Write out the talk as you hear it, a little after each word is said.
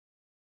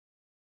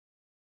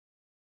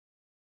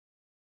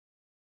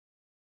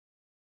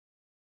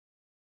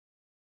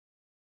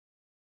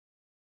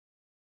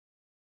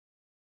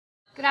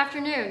Good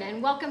afternoon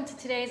and welcome to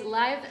today's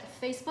live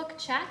Facebook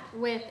chat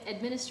with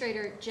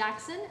Administrator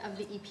Jackson of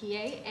the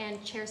EPA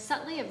and Chair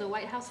Sutley of the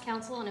White House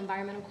Council on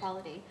Environmental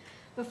Quality.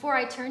 Before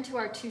I turn to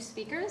our two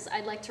speakers,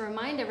 I'd like to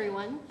remind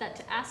everyone that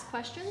to ask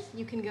questions,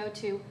 you can go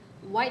to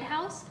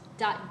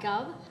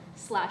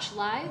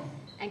whitehouse.gov/live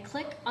and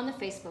click on the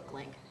Facebook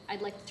link.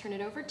 I'd like to turn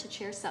it over to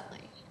Chair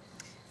Sutley.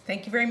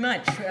 Thank you very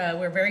much.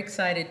 We're very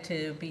excited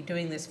to be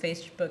doing this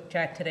Facebook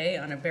chat today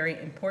on a very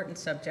important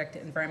subject,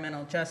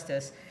 environmental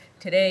justice.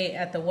 Today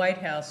at the White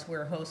House,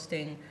 we're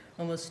hosting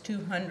almost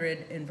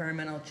 200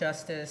 environmental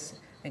justice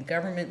and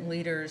government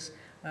leaders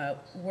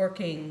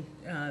working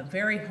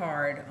very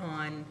hard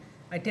on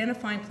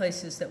identifying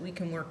places that we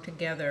can work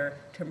together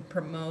to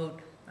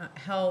promote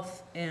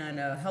health and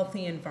a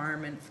healthy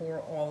environment for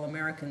all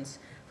Americans.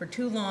 For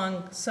too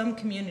long, some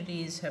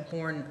communities have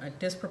borne a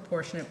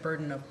disproportionate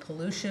burden of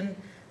pollution,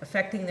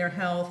 affecting their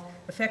health,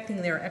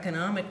 affecting their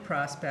economic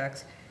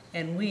prospects,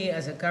 and we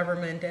as a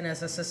government and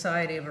as a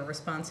society have a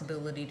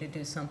responsibility to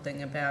do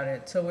something about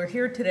it. So we're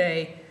here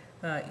today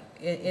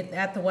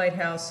at the White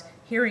House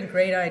hearing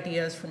great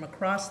ideas from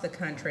across the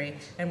country,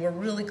 and we're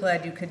really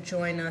glad you could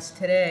join us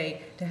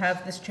today to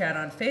have this chat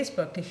on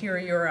Facebook to hear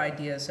your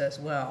ideas as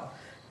well.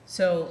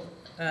 So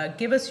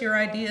give us your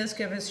ideas,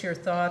 give us your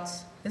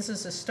thoughts. This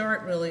is the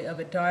start really of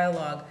a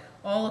dialogue.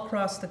 All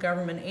across the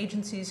government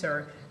agencies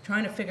are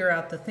trying to figure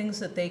out the things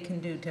that they can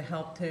do to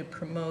help to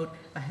promote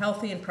a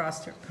healthy and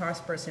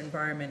prosperous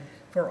environment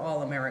for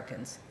all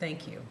Americans.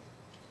 Thank you.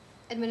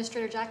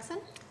 Administrator Jackson.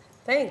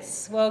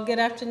 Thanks. Well, good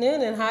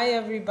afternoon and hi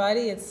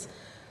everybody. It's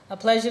a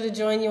pleasure to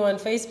join you on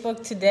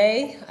Facebook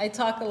today. I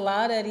talk a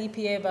lot at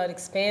EPA about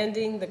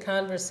expanding the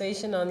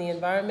conversation on the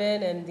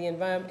environment and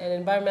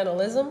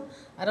environmentalism.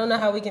 I don't know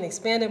how we can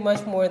expand it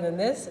much more than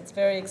this. It's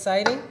very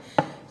exciting.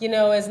 You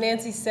know, as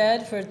Nancy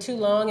said, for too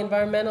long,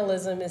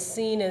 environmentalism is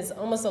seen as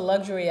almost a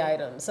luxury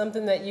item,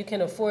 something that you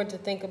can afford to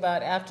think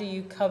about after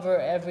you cover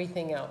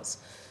everything else.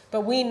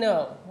 But we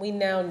now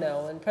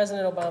know, and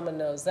President Obama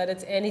knows, that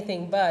it's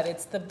anything but.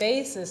 It's the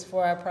basis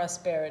for our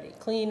prosperity.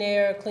 Clean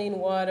air, clean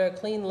water,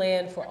 clean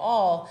land for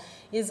all,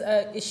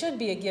 it should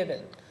be a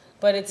given.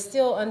 But it's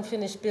still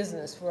unfinished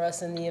business for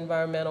us in the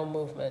environmental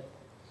movement.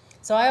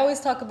 So I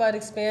always talk about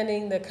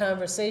expanding the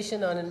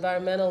conversation on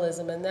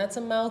environmentalism, and that's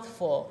a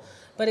mouthful.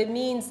 But it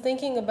means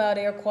thinking about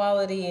air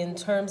quality in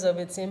terms of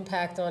its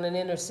impact on an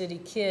inner city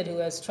kid who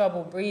has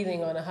trouble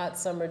breathing on a hot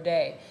summer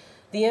day.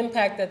 The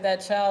impact that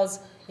that child's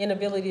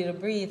inability to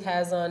breathe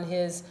has on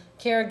his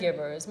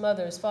caregiver, his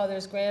mother, his father,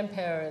 his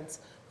grandparents,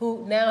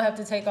 who now have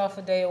to take off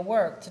a day of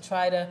work to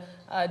try to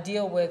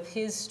deal with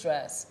his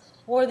stress.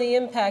 Or the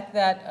impact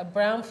that a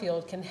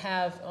brownfield can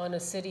have on a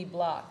city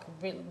block,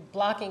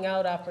 blocking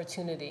out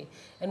opportunity,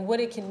 and what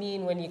it can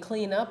mean when you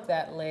clean up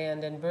that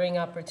land and bring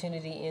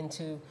opportunity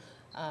into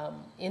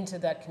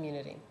that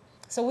community.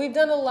 So we've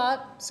done a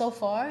lot so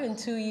far in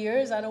 2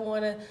 years. I don't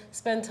want to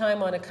spend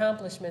time on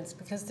accomplishments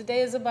because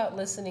today is about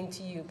listening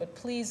to you. But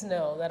please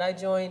know that I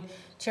join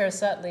Chair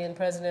Sutley and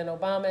President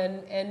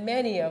Obama and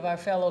many of our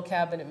fellow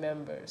cabinet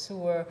members who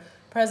were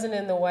present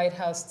in the White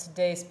House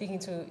today speaking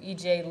to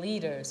EJ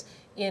leaders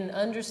in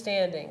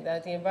understanding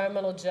that the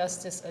environmental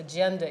justice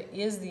agenda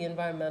is the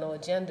environmental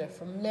agenda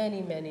for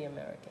many, many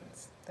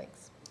Americans.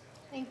 Thanks.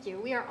 Thank you.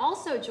 We are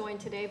also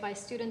joined today by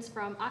students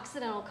from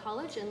Occidental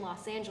College in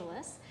Los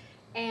Angeles.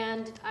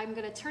 And I'm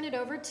going to turn it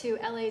over to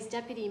LA's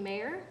Deputy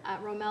Mayor,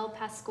 Romel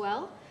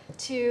Pascual,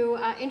 to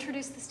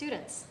introduce the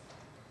students.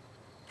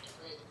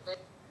 Great.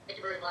 Thank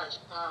you very much.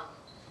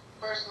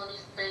 First, let me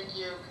thank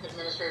you,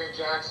 Administrator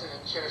Jackson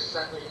and Chair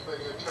Sutley, for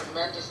your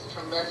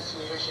tremendous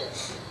leadership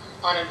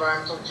on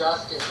environmental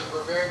justice. And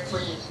we're very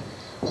pleased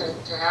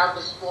to have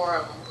this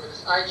forum, or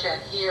this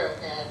iChat here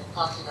at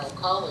Occidental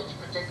College,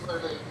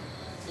 particularly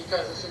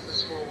because this is the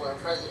school where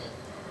President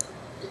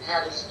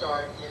had his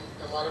start in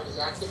a lot of his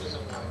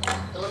activism work.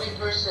 And let me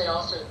first say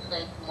also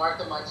thank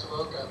Martha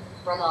Matsuoka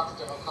from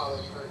Occidental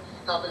College for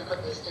helping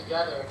put this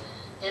together.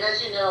 And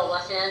as you know,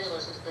 Los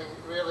Angeles has been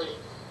really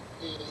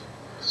the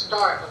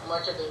start of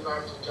much of the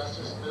environmental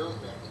justice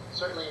movement,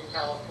 certainly in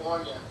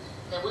California.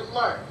 And we've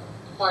learned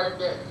quite a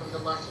bit from the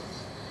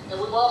lessons. And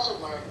we've also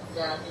learned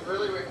that it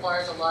really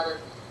requires a lot of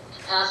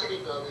capacity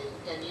building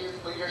and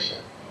youth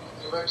leadership.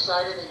 And we're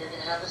excited that you're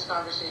going to have this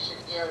conversation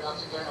here at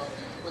Occidental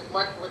with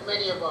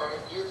many of our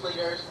youth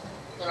leaders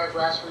and our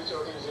grassroots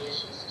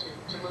organizations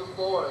to move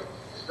forward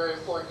this very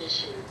important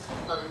issue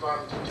of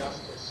environmental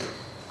justice.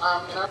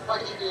 And I'd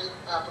like to introduce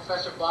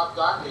Professor Bob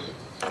Gottlieb,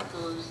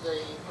 who's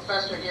the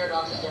professor here at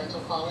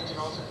Occidental College and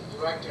also the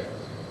director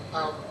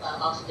of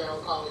Occidental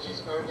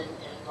College's Urban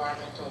and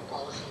Environmental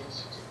Policy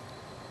Institute.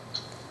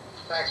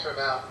 Thanks,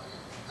 Ramel.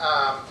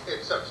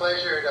 It's a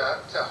pleasure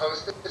to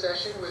host this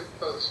session with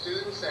both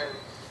students and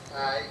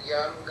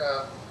young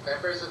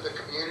members of the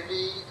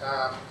community,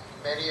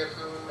 many of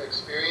whom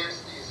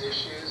experience these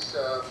issues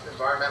of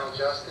environmental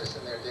justice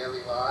in their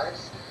daily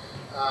lives.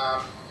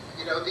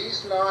 You know,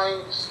 these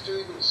 9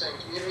 students and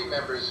community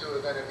members who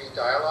are going to be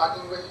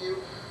dialoguing with you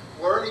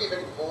weren't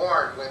even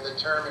born when the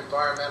term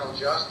environmental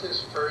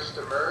justice first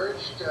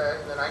emerged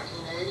in the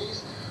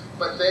 1980s,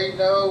 but they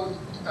know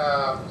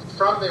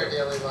from their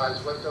daily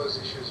lives what those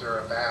issues are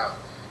about.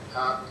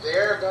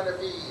 They're going to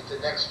be the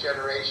next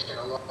generation,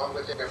 along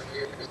with their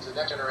peers, the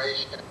next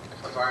generation of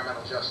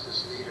environmental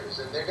justice leaders,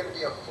 and they're going to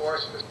be a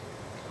force for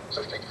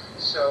something.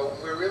 So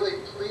we're really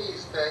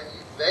pleased that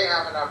they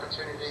have an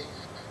opportunity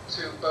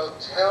to both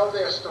tell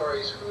their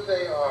stories, who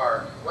they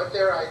are, what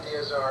their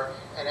ideas are,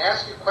 and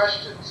ask you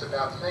questions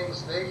about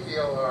things they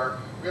feel are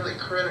really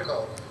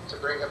critical to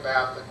bring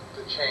about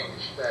the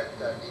change that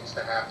needs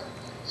to happen.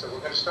 So we're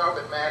going to start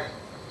with Manny.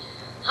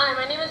 Hi,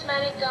 my name is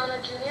Manny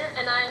Gauna Jr.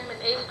 and I am an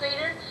 8th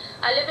grader.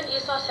 I live in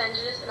East Los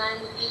Angeles and I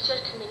am with East Yard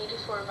Community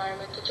for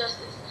Environmental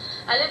Justice.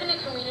 I live in a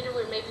community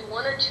where maybe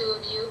one or two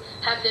of you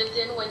have lived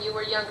in when you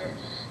were younger.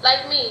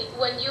 Like me,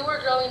 when you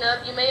were growing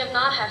up, you may have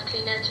not had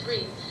clean air to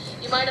breathe.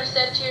 You might have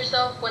said to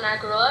yourself, when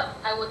I grow up,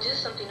 I will do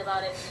something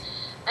about it.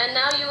 And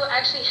now you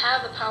actually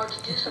have the power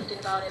to do something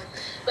about it.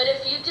 But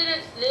if you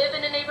didn't live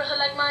in a neighborhood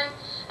like mine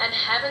and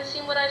haven't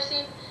seen what I've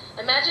seen,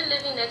 imagine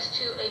living next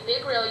to a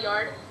big rail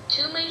yard,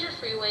 2 major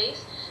freeways,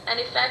 and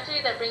a factory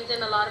that brings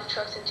in a lot of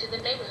trucks into the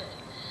neighborhood.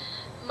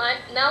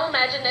 Now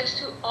imagine next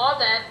to all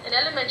that, an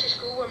elementary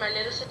school where my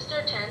little sister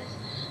attends,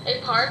 a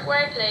park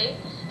where I play,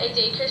 a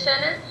daycare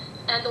center,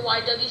 and the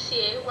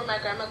YWCA where my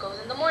grandma goes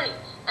in the morning,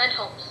 and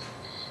homes.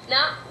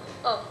 Now,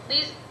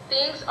 these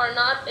things are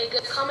not a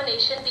good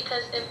combination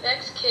because it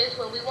affects kids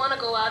when we want to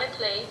go out and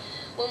play.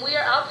 When we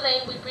are out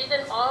playing, we breathe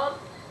in all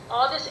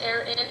this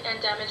air in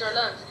and damage our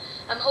lungs.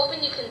 I'm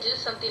hoping you can do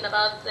something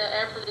about the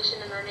air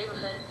pollution in our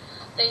neighborhood.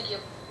 Thank you.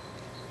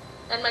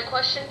 And my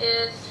question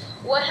is,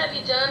 what have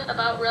you done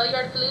about rail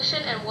yard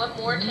pollution and what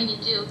more can you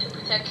do to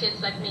protect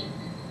kids like me?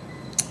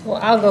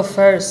 Well, I'll go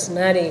first,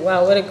 Maddie.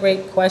 Wow, what a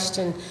great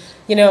question.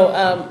 You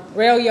know,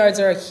 rail yards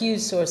are a huge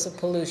source of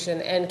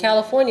pollution, and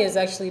California has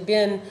actually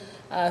been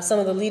some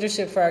of the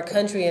leadership for our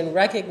country in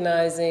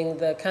recognizing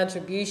the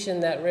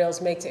contribution that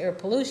rails make to air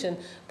pollution.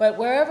 But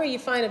wherever you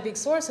find a big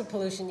source of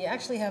pollution, you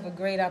actually have a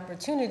great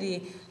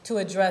opportunity to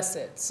address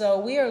it. So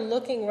we are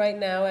looking right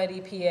now at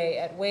EPA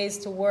at ways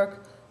to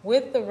work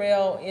with the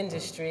rail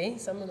industry.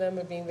 Some of them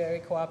are being very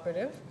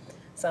cooperative,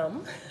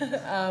 some,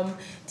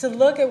 to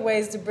look at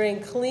ways to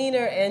bring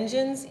cleaner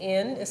engines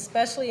in,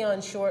 especially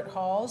on short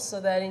hauls, so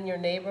that in your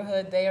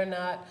neighborhood they are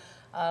not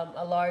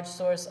a large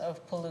source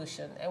of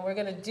pollution. And we're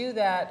going to do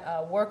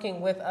that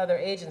working with other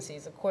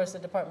agencies. Of course, the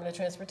Department of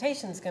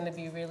Transportation is going to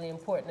be really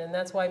important, and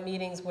that's why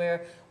meetings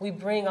where we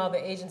bring all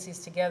the agencies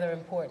together are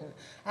important.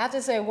 I have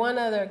to say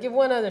give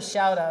one other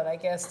shout out, I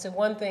guess, to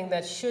one thing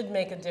that should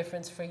make a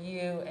difference for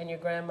you and your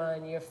grandma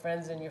and your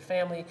friends and your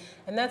family,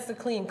 and that's the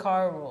clean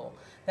car rule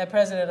that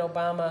President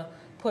Obama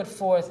put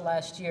forth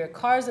last year.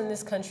 Cars in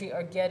this country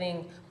are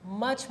getting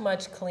much,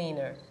 much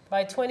cleaner.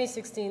 By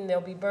 2016,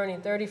 they'll be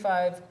getting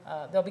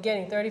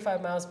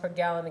 35 miles per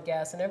gallon of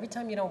gas, and every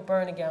time you don't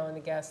burn a gallon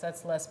of gas,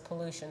 that's less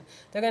pollution.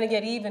 They're going to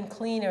get even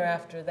cleaner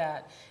after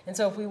that. And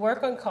so if we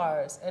work on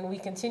cars, and we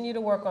continue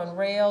to work on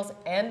rails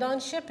and on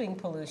shipping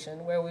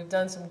pollution, where we've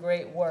done some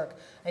great work,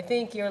 I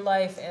think your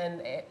life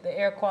and the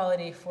air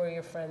quality for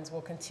your friends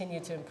will continue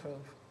to improve.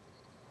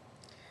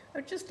 I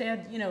would just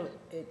add, you know,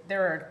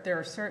 there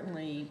are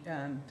certainly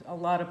a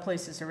lot of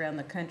places around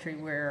the country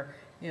where,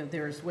 you know,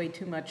 there's way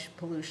too much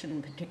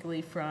pollution,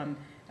 particularly from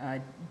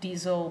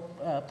diesel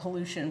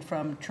pollution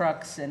from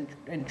trucks and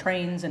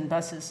trains and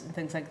buses and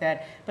things like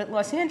that. But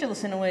Los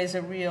Angeles, in a way, is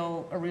a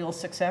real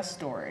success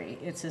story.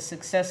 It's a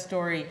success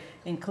story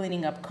in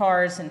cleaning up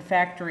cars and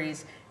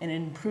factories and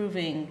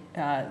improving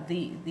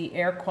the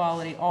air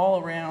quality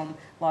all around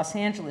Los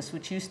Angeles,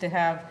 which used to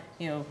have,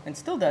 you know, and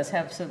still does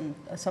have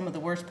some of the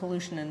worst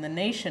pollution in the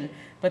nation.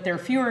 But there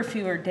are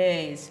fewer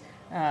days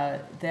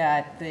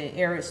that the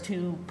air is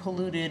too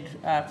polluted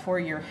for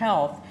your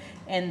health.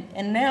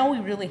 And now we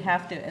really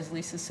have to, as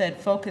Lisa said,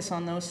 focus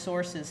on those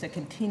sources that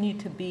continue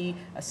to be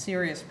a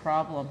serious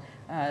problem.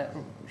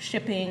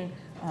 Shipping,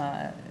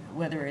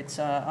 whether it's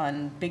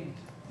on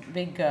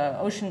big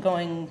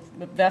ocean-going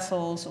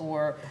vessels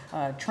or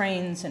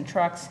trains and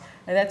trucks,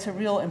 that's a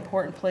real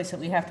important place that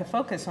we have to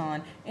focus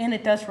on, and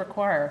it does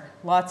require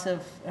lots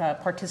of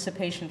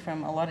participation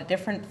from a lot of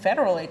different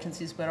federal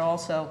agencies, but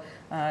also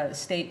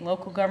state and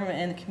local government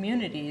and the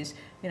communities,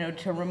 you know,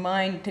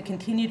 to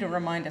continue to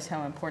remind us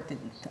how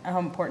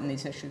important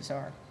these issues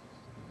are.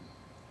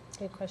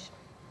 Good question.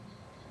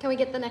 Can we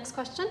get the next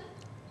question?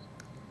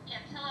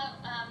 Yes, hello.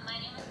 My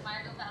name is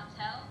Margot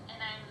Baltel, and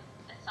I'm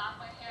a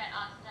sophomore here at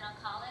Occidental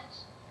College,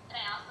 and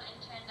I also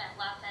interned at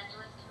Los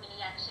Angeles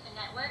Community Action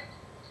Network.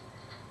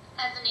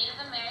 As a Native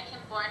American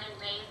born and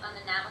raised on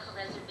the Navajo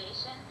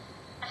Reservation,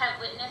 I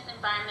have witnessed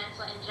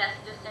environmental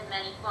injustice in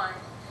many forms,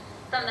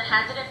 from the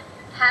hazardous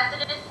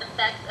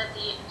effects of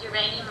the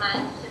uranium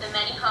mines to the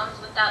many homes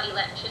without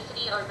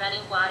electricity or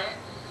running water.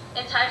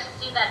 It's hard to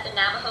see that the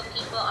Navajo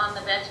people on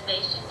the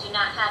reservation do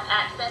not have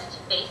access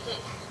to basic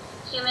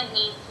human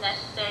needs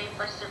necessary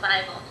for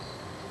survival.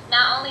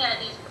 Not only are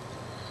these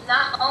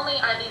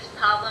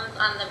problems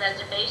on the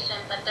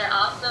reservation, but there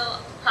are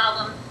also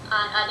problems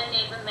on other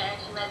Native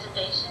American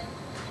reservations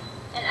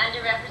and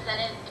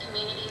underrepresented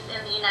communities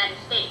in the United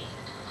States.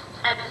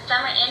 As a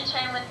summer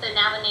intern with the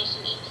Navajo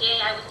Nation EPA,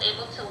 I was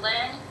able to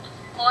learn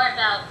more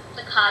about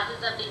the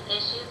causes of these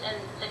issues and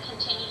the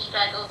continued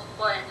struggle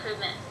for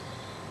improvement.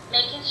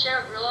 Making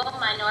sure rural,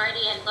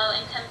 minority, and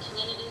low-income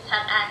communities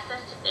have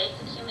access to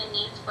basic human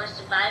needs for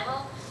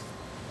survival,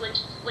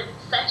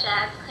 such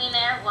as clean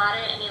air,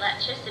 water, and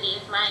electricity,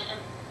 is my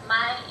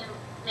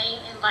main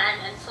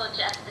environmental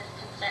justice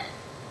concern.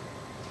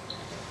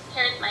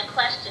 Here's my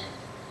question.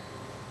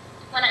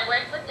 When I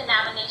worked with the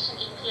Navajo Nation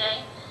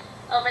EPA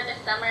over the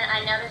summer,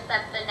 I noticed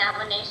that the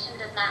Navajo Nation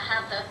does not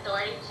have the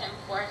authority to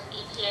enforce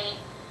EPA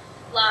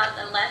laws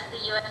unless the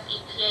U.S.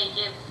 EPA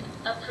gives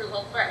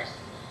approval first.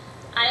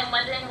 I am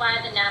wondering why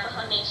the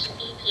Navajo Nation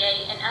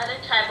EPA and other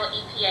tribal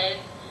EPAs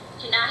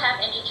do not have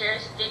any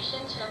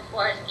jurisdiction to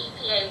enforce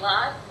EPA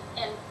laws,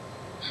 and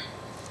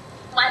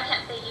why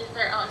can't they use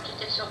their own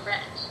judicial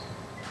branch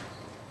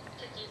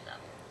to do so?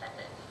 That's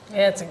it.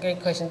 Yeah, that's a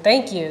great question.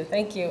 Thank you.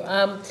 Thank you.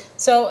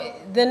 So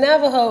the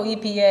Navajo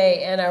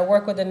EPA and our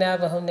work with the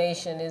Navajo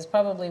Nation is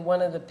probably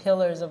one of the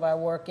pillars of our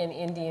work in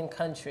Indian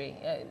country.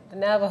 The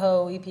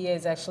Navajo EPA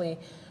is actually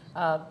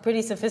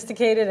pretty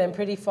sophisticated and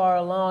pretty far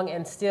along,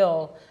 and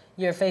still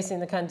you're facing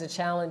the kinds of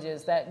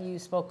challenges that you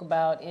spoke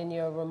about in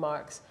your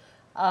remarks.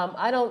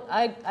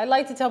 I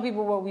like to tell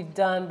people what we've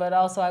done, but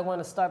also I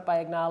want to start by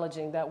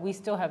acknowledging that we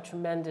still have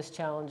tremendous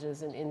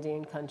challenges in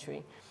Indian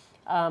country.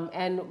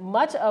 And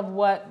much of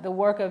what the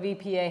work of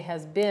EPA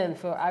has been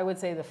for, I would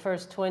say, the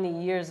first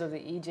 20 years of the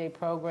EJ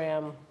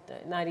program,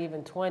 not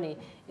even 20,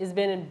 has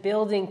been in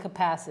building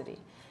capacity.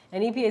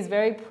 And EPA is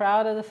very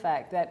proud of the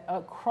fact that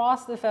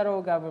across the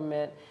federal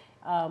government,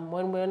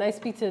 when I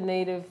speak to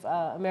Native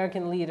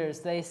American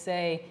leaders, they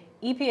say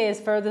EPA is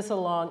furthest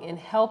along in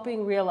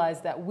helping realize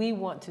that we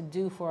want to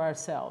do for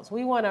ourselves.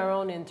 We want our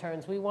own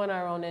interns, we want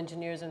our own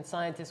engineers and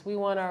scientists, we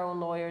want our own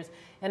lawyers,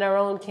 and our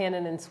own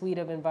canon and suite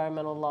of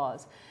environmental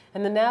laws.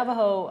 And the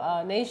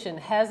Navajo Nation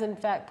has in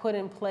fact put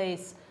in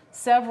place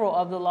several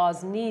of the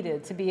laws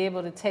needed to be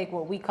able to take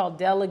what we call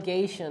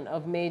delegation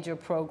of major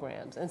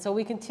programs. And so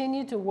we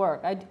continue to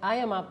work. I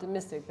am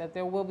optimistic that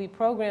there will be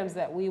programs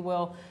that we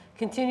will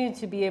continue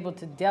to be able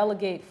to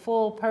delegate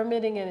full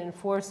permitting and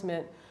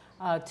enforcement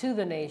to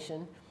the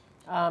nation.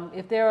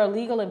 If there are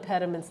legal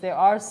impediments, there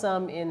are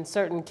some in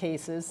certain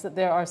cases.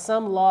 There are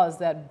some laws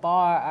that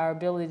bar our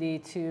ability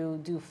to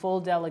do full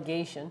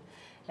delegation,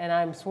 and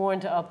I'm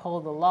sworn to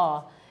uphold the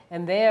law.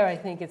 And there, I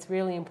think it's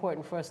really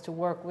important for us to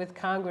work with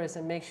Congress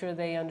and make sure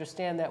they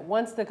understand that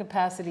once the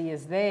capacity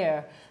is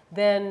there,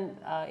 then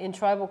in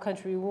tribal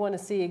country, we want to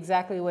see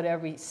exactly what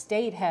every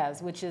state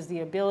has, which is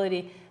the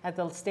ability at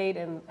the state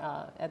and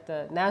at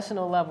the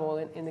national level,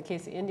 in the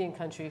case of Indian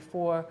country,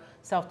 for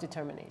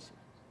self-determination.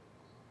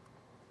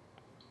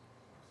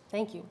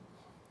 Thank you.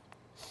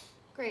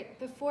 Great.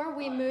 Before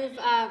we move,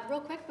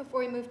 real quick, before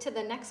we move to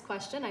the next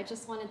question, I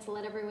just wanted to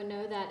let everyone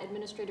know that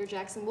Administrator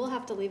Jackson will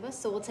have to leave us,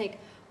 so we'll take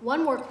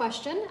one more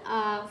question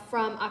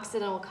from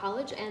Occidental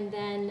College, and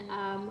then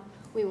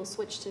we will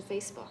switch to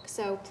Facebook.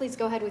 So please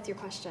go ahead with your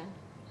question.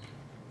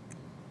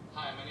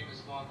 Hi, my name is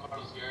Juan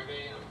Carlos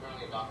Garibay, and I'm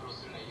currently a doctoral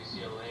student at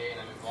UCLA,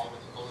 and I'm involved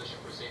with the Coalition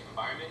for a Safe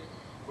Environment.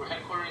 We're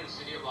headquartered in the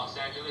city of Los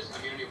Angeles,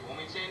 community of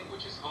Wilmington,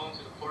 which is home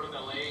to the Port of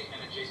LA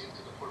and adjacent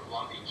to the Port of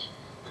Long Beach,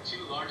 the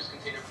two largest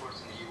container ports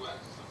in the U.S.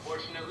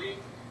 Unfortunately,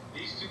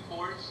 these two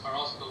ports are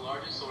also the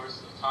largest source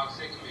of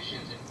toxic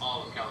emissions in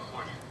all of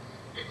California.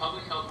 A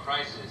public health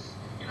crisis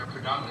in our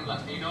predominantly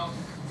Latino,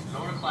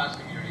 lower-class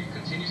community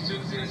continues to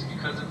exist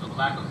because of the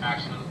lack of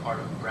action on the part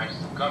of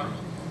branches of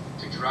government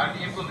to drive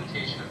the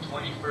implementation of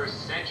 21st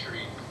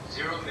century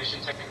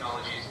zero-emission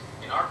technologies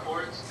in our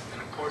ports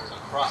and in ports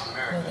across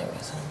America.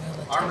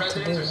 Our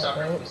residents are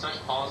suffering from such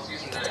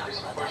policies, and that a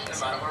disproportionate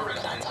amount of our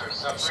residents are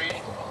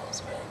suffering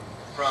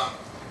from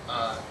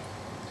a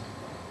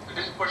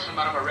disproportionate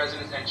amount of our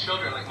residents and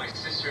children, like my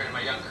sister and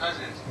my young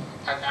cousins,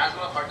 have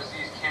asthma, heart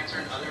disease, cancer,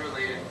 and other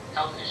related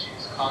health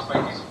issues caused by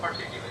diesel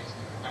particulates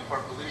and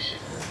port pollution.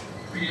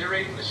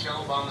 Reiterating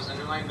Michelle Obama's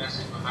underlying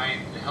message behind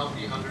the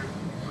Healthy,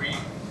 Hunger-Free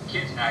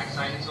Kids Act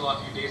signed into law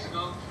a few days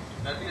ago,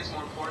 nothing is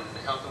more important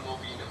than the health and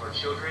well-being of our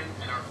children,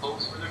 and our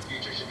hopes for their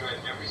future should drive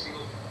every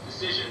single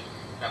decision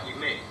that we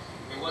make.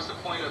 I mean, what's the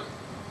point of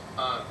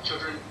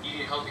children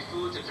eating healthy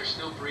foods if they're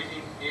still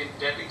breathing in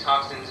deadly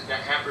toxins that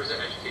hampers their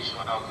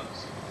educational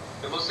outcomes?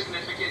 The most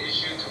significant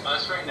issue to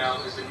us right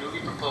now is the newly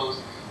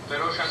proposed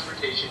Federal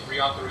Transportation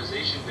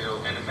Reauthorization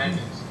Bill and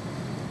amendments.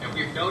 And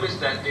we've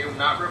noticed that they do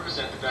not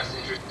represent the best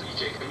interests of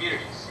EJ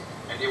communities,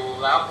 and they will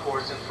allow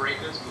ports and freight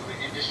goods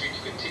moving industry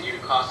to continue to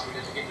cause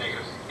significant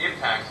negative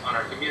impacts on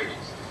our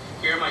communities.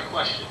 Here are my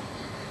question.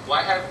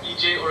 Why have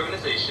EJ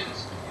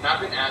organizations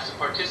not been asked to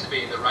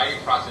participate in the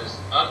writing process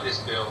of this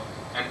bill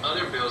and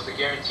other bills to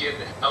guarantee that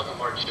the health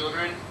of our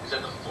children is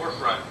at the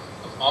forefront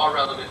of all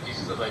relevant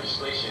pieces of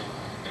legislation?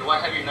 And why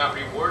have you not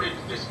reworded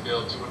this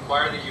bill to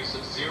require the use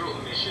of zero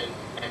emission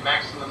and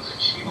maximum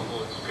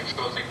achievable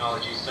control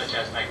technologies such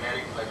as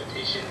magnetic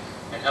levitation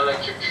and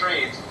electric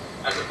trains,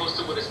 as opposed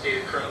to what is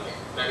stated currently?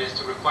 That is,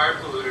 to require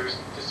polluters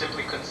to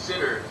simply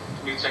consider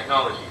new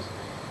technologies.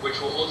 which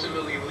will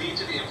ultimately lead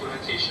to the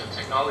implementation of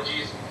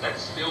technologies that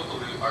still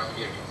pollute our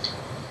communities.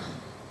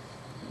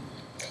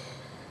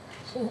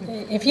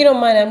 If you don't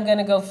mind, I'm going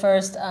to go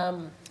first.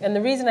 And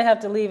the reason I have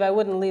to leave, I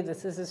wouldn't leave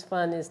this is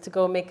fun, is to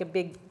go make a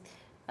big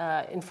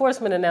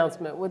enforcement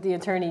announcement with the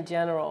Attorney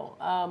General.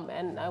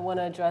 And I want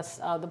to address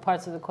the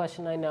parts of the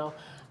question I know.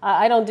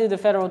 I don't do the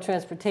federal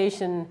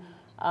transportation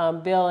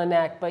bill and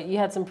act, but you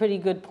had some pretty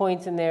good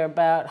points in there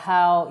about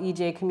how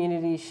EJ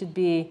communities should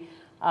be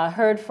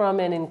heard from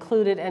and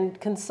included and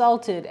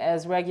consulted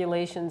as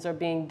regulations are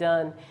being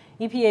done.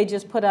 EPA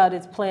just put out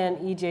its plan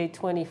EJ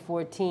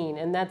 2014,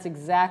 and that's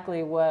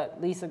exactly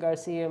what Lisa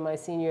Garcia, my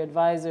senior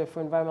advisor for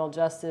environmental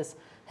justice,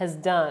 has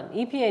done.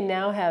 EPA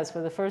now has,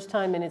 for the first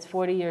time in its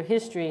 40-year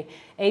history,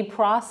 a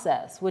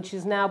process, which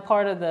is now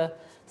part of the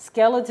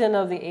skeleton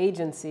of the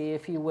agency,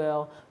 if you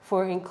will,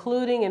 for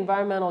including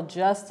environmental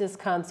justice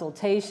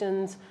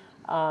consultations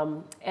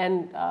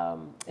and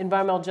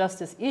environmental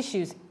justice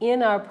issues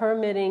in our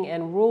permitting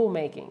and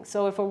rulemaking.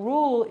 So if a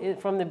rule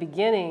from the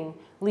beginning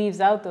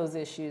leaves out those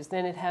issues,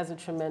 then it has a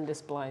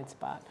tremendous blind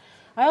spot.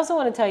 I also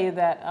want to tell you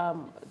that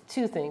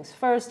two things.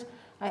 First,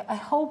 I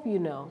hope you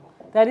know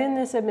that in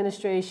this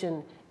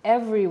administration,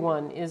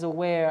 everyone is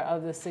aware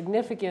of the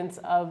significance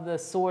of the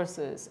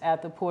sources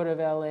at the Port of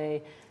LA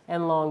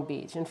and Long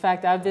Beach. In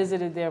fact, I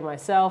visited there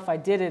myself. I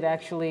did it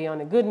actually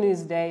on a Good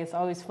News Day. It's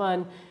always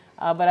fun.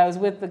 But I was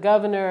with the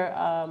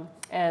governor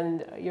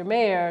and your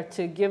mayor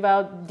to give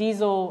out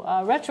diesel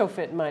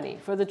retrofit money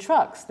for the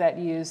trucks that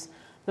use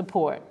the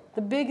port.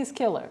 The biggest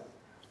killer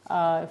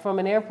from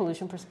an air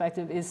pollution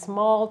perspective is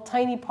small,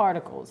 tiny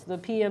particles, the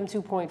PM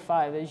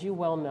 2.5, as you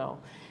well know.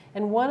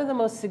 And one of the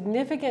most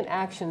significant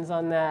actions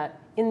on that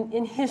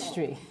in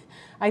history,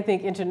 I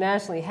think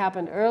internationally,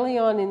 happened early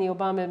on in the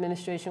Obama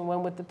administration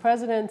when, with the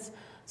president's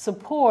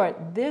support,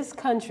 this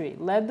country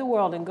led the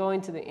world in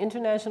going to the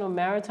International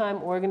Maritime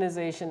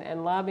Organization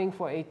and lobbying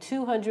for a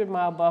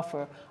 200-mile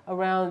buffer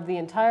around the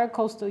entire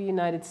coastal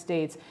United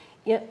States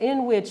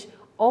in which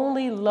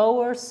only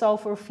lower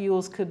sulfur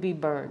fuels could be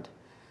burned.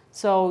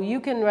 So you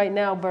can right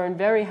now burn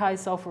very high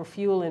sulfur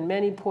fuel in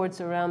many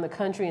ports around the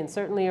country and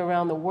certainly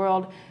around the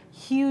world.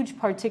 Huge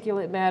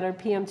particulate matter,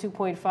 PM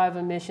 2.5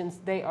 emissions,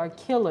 they are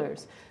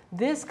killers.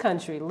 This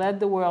country led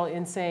the world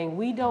in saying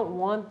we don't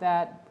want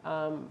that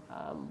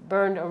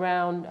burned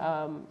around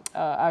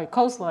our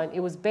coastline. It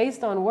was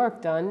based on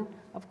work done,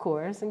 of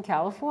course, in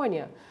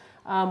California.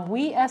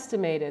 We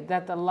estimated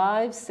that the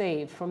lives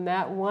saved from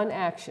that one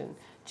action,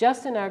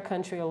 just in our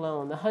country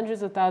alone, the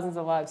hundreds of thousands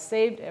of lives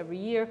saved every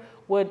year,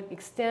 would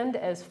extend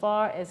as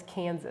far as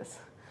Kansas.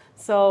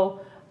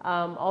 So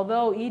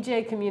although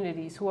EJ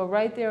communities who are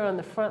right there on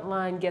the front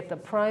line get the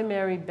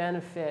primary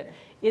benefit,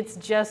 it's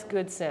just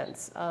good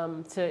sense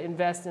to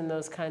invest in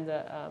those kinds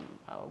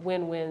of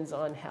win-wins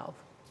on health.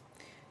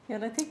 Yeah,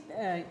 and I think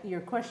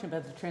your question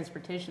about the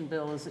transportation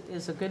bill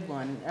is a good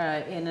one,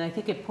 and I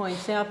think it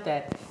points out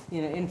that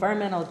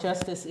environmental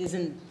justice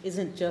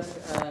isn't just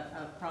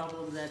a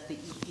problem that the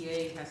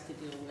EPA has to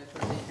deal with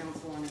or the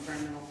Council on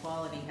Environmental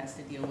Quality has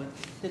to deal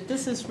with. That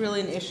this is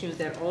really an issue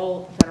that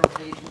all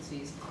federal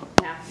agencies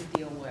have to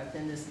deal with.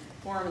 And this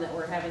forum that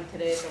we're having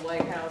today at the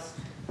White House,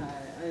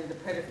 under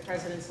the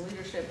President's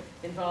leadership,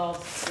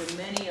 involves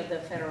many of the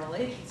federal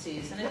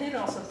agencies. And it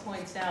also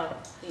points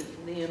out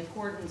the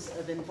importance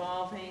of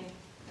involving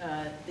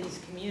these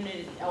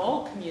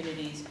all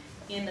communities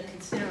in the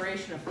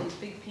consideration of these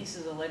big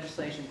pieces of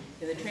legislation.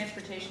 And the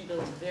transportation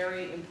bill is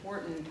very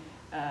important.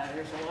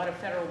 There's a lot of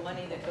federal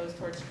money that goes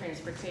towards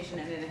transportation,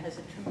 and it has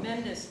a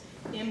tremendous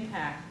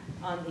impact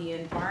on the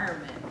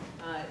environment.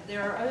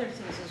 There are other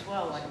things as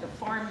well, like the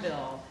Farm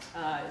Bill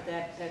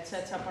that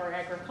sets up our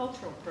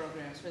agricultural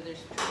programs, where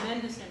there's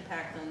tremendous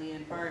impact on the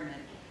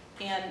environment.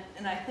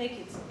 And I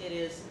think it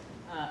is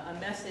a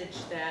message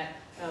that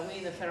we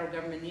in the federal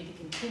government need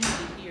to continue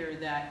to hear,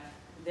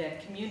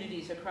 that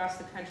communities across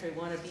the country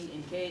want to be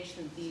engaged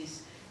in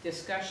these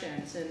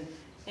discussions.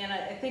 And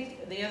I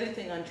think the other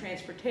thing on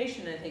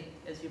transportation, I think,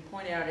 as you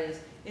point out, is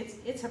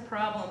it's a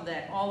problem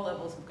that all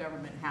levels of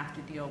government have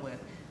to deal with,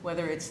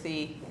 whether it's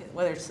the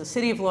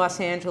city of Los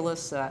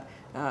Angeles,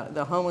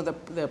 the home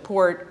of the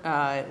port,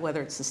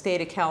 whether it's the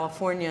state of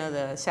California,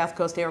 the South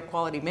Coast Air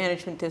Quality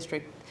Management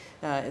District,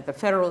 the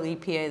federal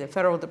EPA, the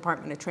Federal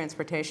Department of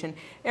Transportation.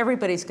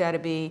 Everybody's got to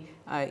be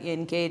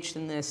engaged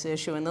in this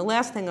issue. And the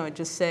last thing I would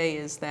just say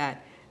is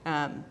that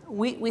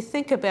we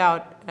think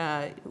about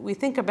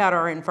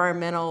our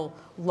environmental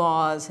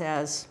laws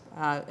as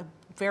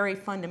very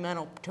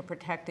fundamental to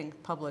protecting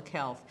public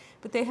health,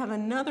 but they have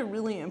another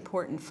really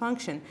important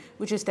function,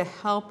 which is to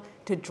help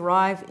to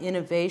drive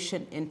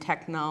innovation in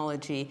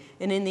technology.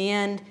 And in the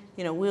end,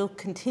 we'll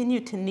continue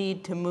to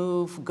need to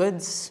move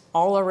goods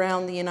all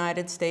around the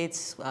United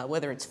States,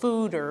 whether it's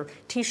food or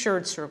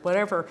T-shirts or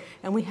whatever,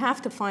 and we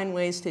have to find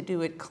ways to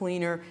do it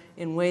cleaner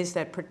in ways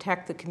that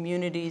protect the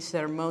communities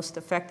that are most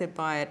affected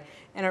by it.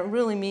 And it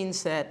really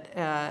means that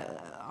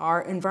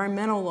our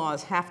environmental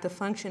laws have to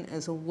function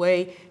as a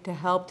way to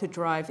help to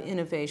drive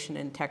innovation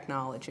in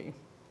technology.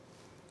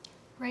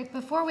 Great.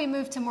 Before we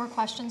move to more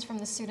questions from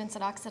the students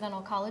at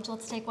Occidental College,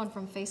 let's take one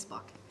from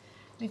Facebook.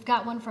 We've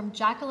got one from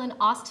Jacqueline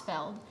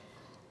Ostfeld.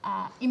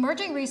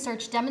 Emerging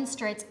research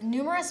demonstrates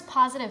numerous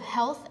positive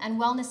health and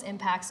wellness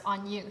impacts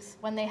on youth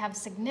when they have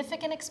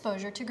significant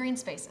exposure to green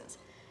spaces.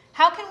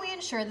 How can we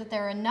ensure that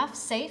there are enough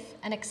safe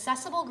and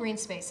accessible green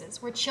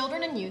spaces where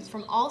children and youth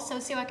from all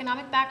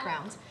socioeconomic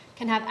backgrounds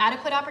can have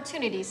adequate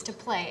opportunities to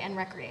play and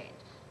recreate?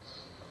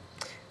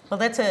 Well,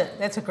 that's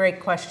a great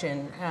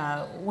question.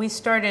 We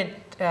started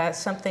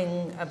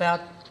something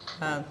about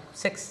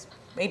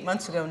 8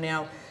 months ago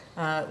now.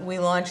 We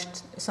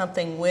launched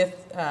something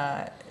with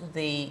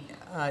the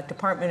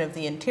Department of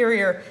the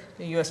Interior,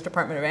 the U.S.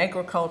 Department of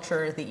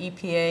Agriculture, the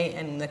EPA,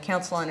 and the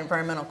Council on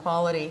Environmental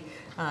Quality,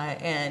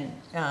 and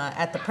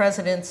at the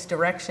President's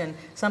direction,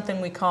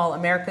 something we call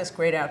America's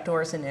Great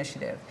Outdoors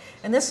Initiative.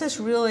 And this is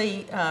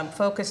really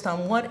focused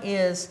on what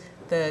is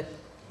the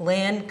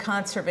land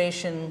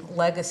conservation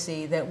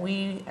legacy that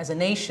we as a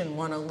nation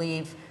want to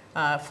leave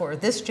for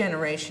this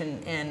generation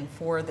and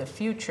for the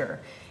future.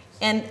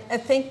 And I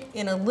think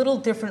in a little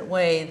different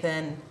way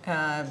than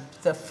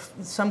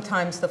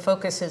sometimes the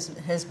focus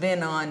has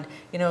been on,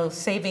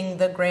 saving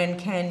the Grand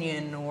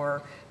Canyon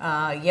or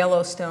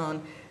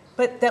Yellowstone,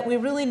 but that we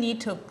really need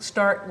to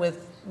start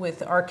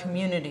with our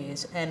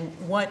communities and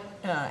what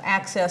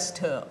access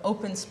to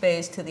open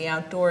space, to the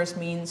outdoors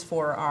means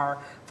for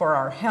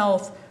our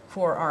health,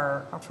 for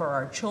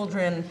our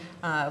children,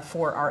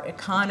 for our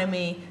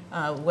economy,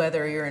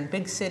 whether you're in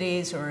big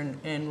cities or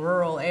in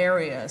rural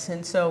areas.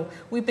 And so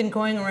we've been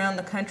going around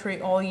the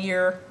country all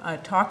year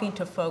talking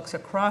to folks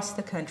across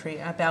the country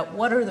about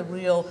what are the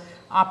real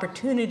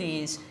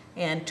opportunities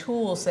and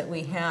tools that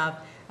we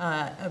have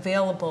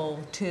available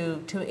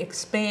to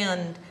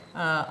expand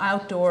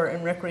outdoor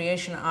and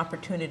recreation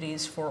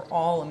opportunities for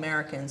all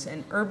Americans.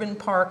 And urban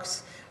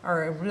parks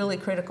are a really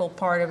critical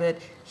part of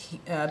it.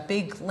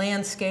 Big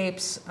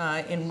landscapes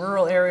in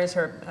rural areas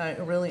are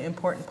a really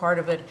important part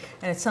of it.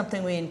 And it's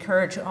something we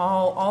encourage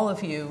all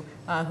of you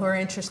who are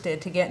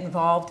interested to get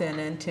involved in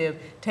and to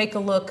take a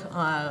look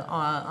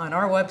on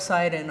our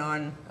website and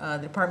on the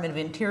Department of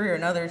Interior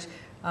and others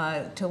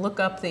to look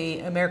up the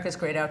America's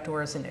Great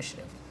Outdoors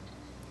Initiative.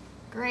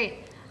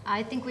 Great.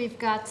 I think we've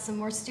got some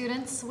more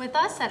students with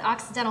us at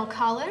Occidental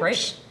College.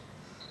 Great.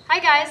 Hi,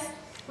 guys.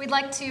 We'd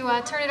like to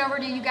turn it over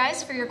to you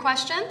guys for your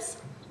questions.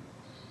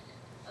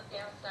 Okay,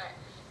 I'll start.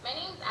 My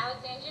name is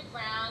Alexandria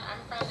Brown.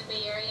 I'm from the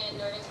Bay Area in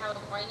Northern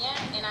California,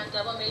 and I'm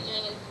double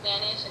majoring in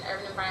Spanish and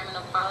urban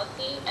environmental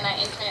policy, and I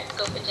intern at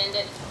Scope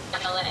Agenda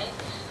in LA.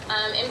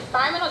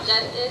 Environmental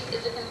justice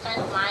is a concern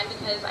of mine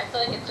because I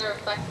feel like it's a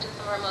reflection of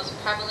some of our most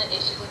prevalent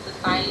issues in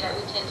society that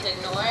we tend to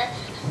ignore,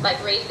 like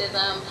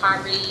racism,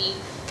 poverty,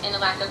 and the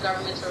lack of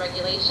governmental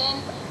regulation.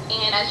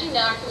 And as you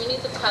know, our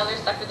communities of color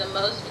suffer the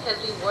most because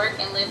we work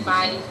and live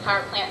by these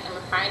power plants and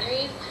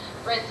refineries.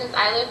 For instance,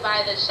 I live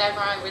by the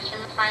Chevron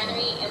Richmond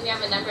refinery, and we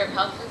have a number of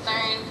health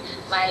concerns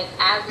like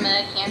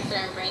asthma, cancer,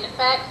 and brain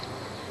effects.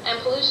 And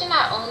pollution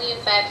not only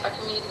affects our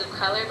communities of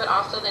color, but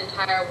also the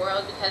entire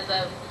world because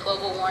of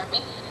global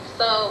warming.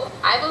 So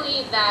I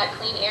believe that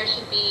clean air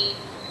should be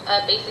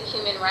a basic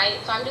human right.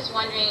 So I'm just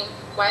wondering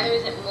why there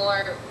isn't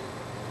more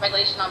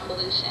regulation on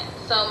pollution.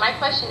 So my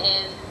question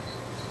is,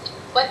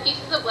 what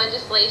pieces of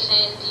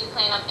legislation do you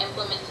plan on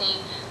implementing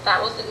that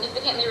will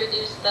significantly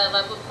reduce the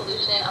level of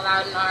pollution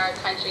allowed in our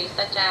country,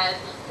 such as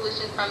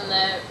pollution from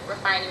the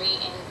refinery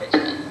in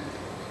Richmond?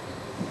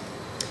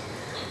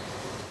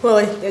 Well,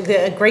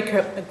 a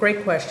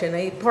great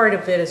question. Part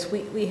of it is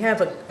we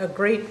have a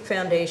great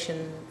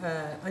foundation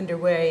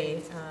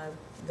underway.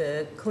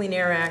 The Clean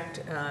Air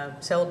Act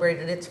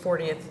celebrated its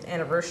 40th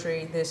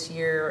anniversary this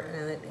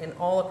year, and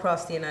all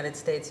across the United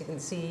States you can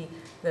see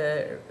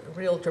the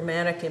real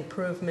dramatic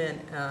improvement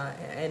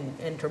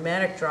and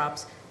dramatic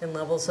drops in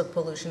levels of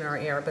pollution in our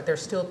air. But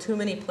there's still too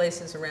many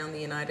places around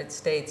the United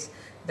States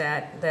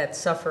that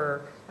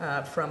suffer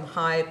from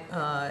high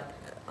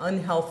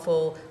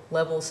unhealthful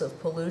levels of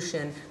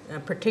pollution,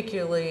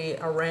 particularly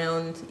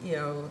around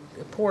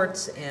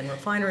ports and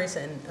refineries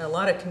and a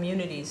lot of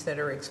communities that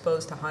are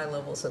exposed to high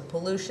levels of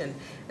pollution.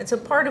 And so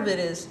part of it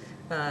is,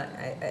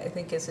 I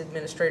think as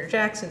Administrator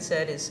Jackson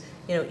said, is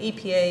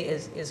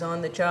EPA is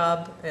on the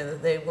job.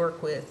 They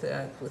work with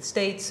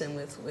states and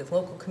with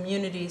local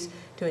communities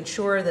to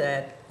ensure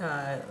that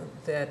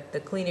that the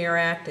Clean Air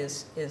Act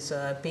is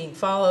being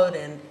followed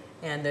and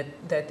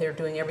that they're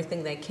doing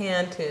everything they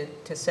can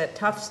to set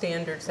tough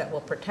standards that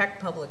will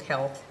protect public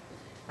health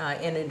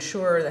and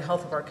ensure the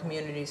health of our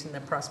communities and the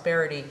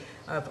prosperity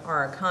of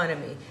our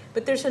economy.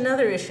 But there's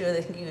another issue that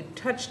I think you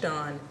touched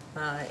on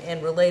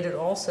and related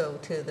also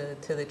to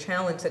the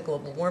challenge that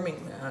global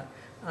warming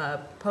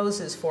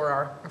poses for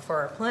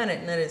our planet,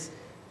 and that is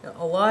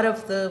a lot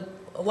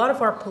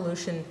of our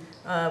pollution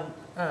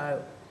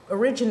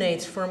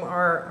originates from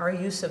our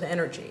use of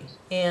energy.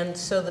 And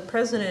so the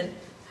President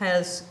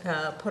has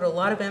put a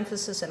lot of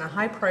emphasis and a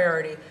high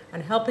priority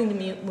on helping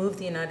to move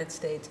the United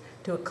States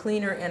to a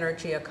cleaner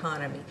energy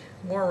economy,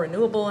 more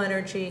renewable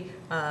energy,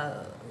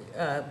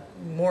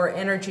 more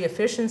energy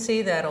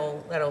efficiency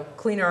that'll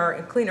clean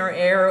our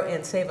air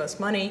and save us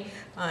money.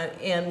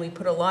 And we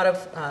put a lot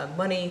of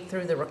money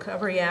through the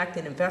Recovery Act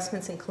in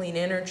investments in clean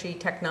energy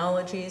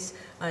technologies,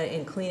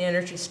 in clean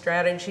energy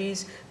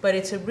strategies. But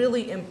it's a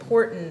really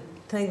important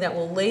thing that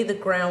will lay the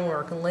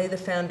groundwork and lay the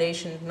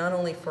foundation not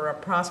only for a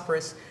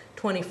prosperous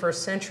 21st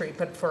century,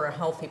 but for a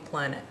healthy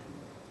planet.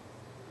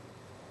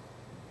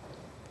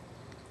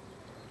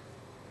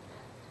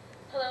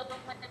 Hello,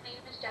 my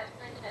name is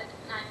Jasmine Ted,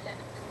 and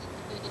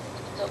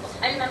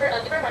I'm a member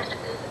of the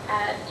Resources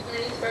at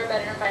Communities for a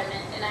Better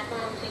Environment in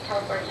Wilmington,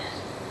 California.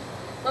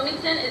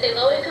 Wilmington is a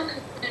low-income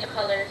community of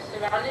color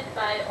surrounded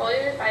by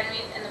oil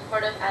refineries and the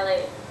port of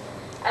LA.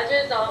 As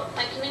a result,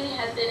 my community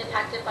has been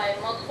impacted by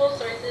multiple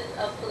sources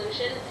of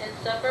pollution and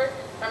suffer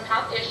from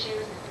health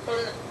issues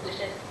from the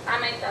pollution. I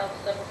myself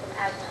suffer from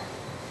asthma.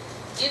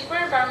 Youth for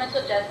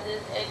Environmental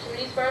Justice and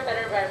Communities for a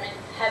Better Environment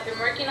have been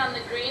working on the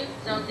Green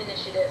Zones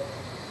Initiative.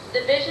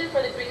 The vision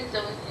for the Green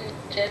Zones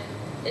Initiative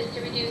is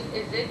to reduce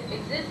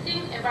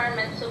existing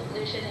environmental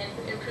pollution and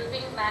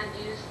improving land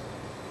use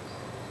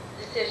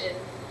decisions,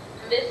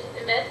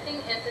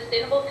 investing in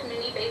sustainable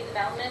community-based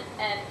development,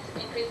 and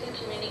increasing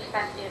community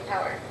capacity and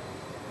power.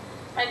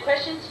 My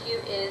question to you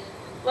is,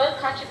 what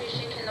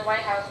contribution can the White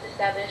House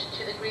establish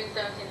to the Green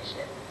Zones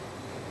Initiative?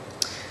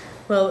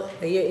 Well,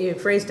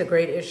 you've raised a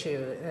great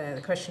issue,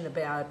 the question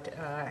about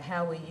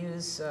how we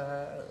use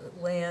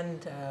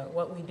land,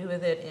 what we do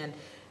with it, and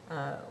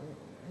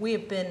we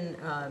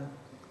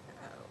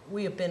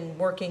have been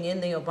working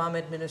in the Obama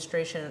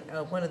administration.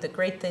 One of the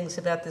great things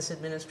about this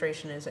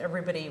administration is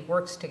everybody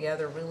works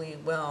together really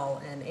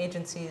well, and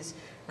agencies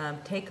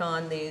take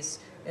on these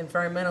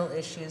environmental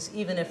issues,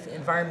 even if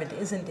environment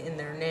isn't in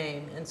their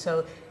name. And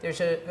so there's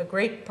a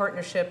great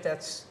partnership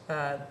that's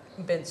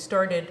been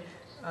started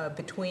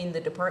between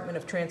the Department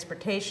of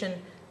Transportation,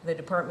 the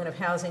Department of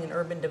Housing and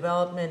Urban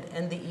Development,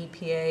 and the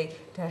EPA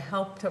to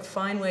help to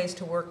find ways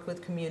to work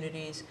with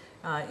communities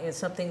in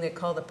something they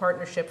call the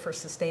Partnership for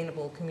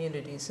Sustainable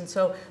Communities. And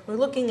so we're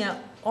looking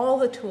at all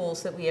the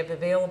tools that we have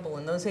available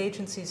in those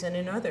agencies and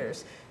in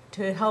others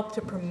to help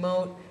to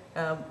promote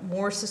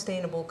more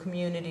sustainable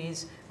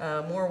communities,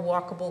 more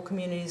walkable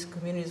communities,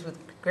 communities with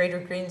greater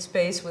green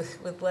space,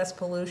 with less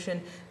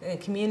pollution,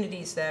 and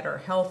communities that are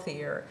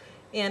healthier.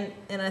 And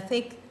I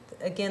think,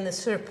 again, this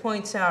sort of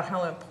points out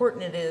how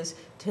important it is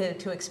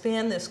to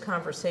expand this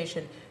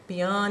conversation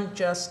beyond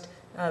just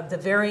the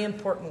very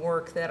important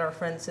work that our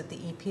friends at the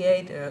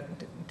EPA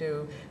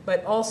do,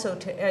 but also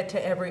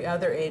to every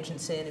other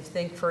agency. And if you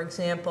think, for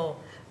example,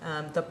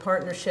 the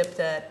partnership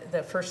that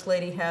the First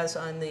Lady has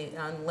on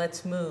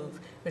Let's Move,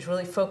 is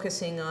really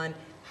focusing on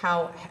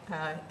how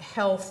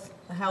health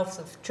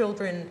of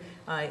children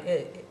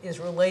is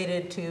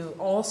related to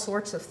all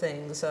sorts of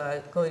things,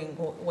 including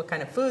what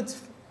kind of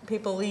foods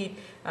people eat,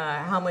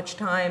 how much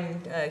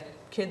time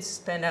kids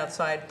spend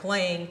outside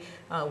playing,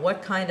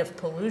 what kind of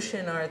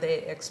pollution are they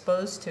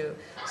exposed to.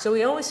 So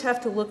we always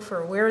have to look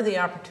for where are the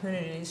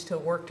opportunities to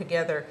work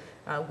together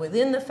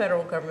within the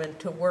federal government,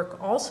 to work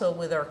also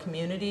with our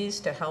communities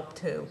to help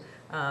to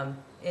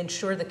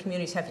ensure the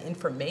communities have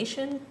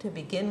information to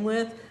begin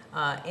with,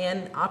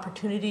 and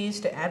opportunities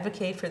to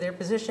advocate for their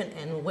position,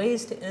 and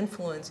ways to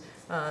influence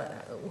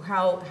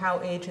how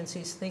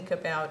agencies think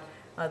about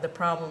the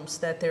problems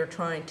that they're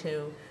trying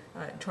to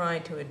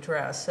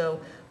address. So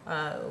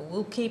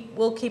we'll keep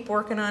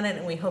working on it,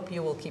 and we hope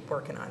you will keep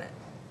working on it.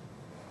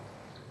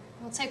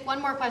 We'll take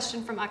one more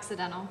question from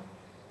Occidental.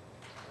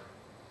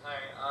 Hi,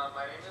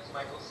 my name is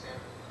Michael Sim.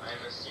 I'm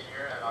a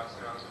senior at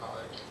Occidental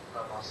College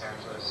from Los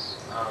Angeles.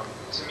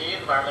 To me,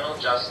 environmental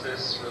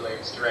justice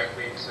relates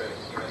directly to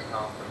human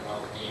health and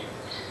well-being.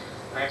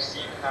 I've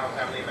seen how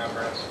family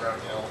members grown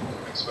ill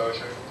from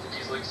exposure to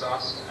diesel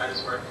exhaust at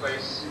his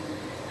workplace,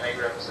 and I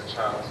grew up as a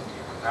child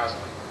with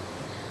asthma.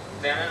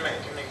 Then in my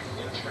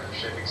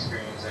internship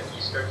experience at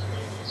Eastern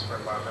Communities for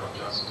Environmental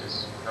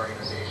Justice, an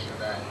organization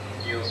that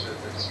deals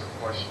with the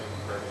disproportionate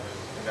burden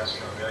of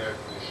industrial and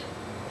radioactive pollution,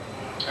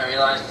 I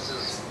realized this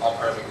is all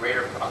part of a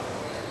greater problem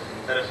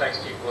that affects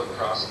people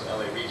across the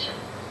LA region,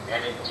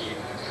 and indeed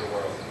the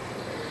world.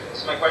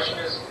 So my question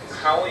is,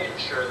 how will you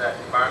ensure that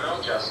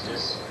environmental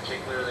justice,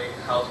 particularly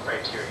health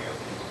criteria,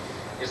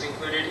 is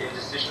included in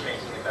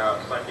decision-making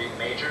about funding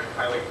major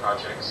highway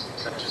projects,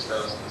 such as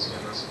those in the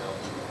stimulus bill?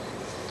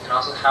 And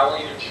also, how will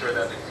you ensure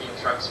that the Clean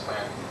Trucks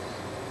Plan,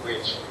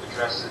 which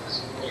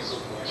addresses diesel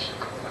pollution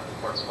at the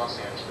ports of Los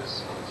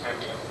Angeles, can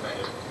be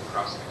implemented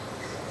across the country?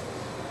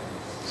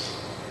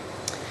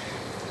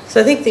 So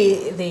I think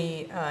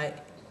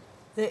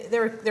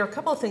there are a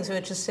couple of things I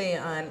would just say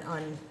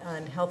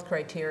on health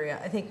criteria.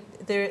 I think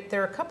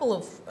there are a couple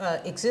of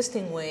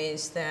existing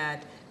ways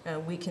that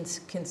we can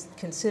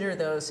consider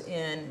those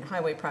in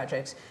highway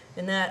projects.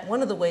 And that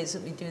one of the ways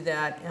that we do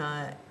that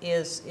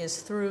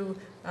is through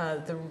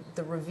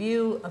the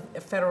review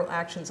of federal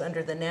actions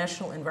under the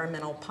National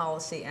Environmental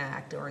Policy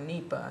Act, or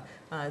NEPA.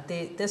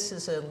 This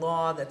is a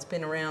law that's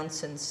been around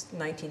since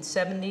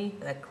 1970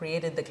 that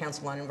created the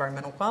Council on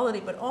Environmental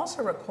Quality, but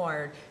also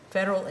required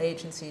federal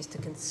agencies to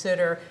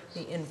consider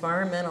the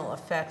environmental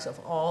effects of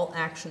all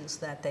actions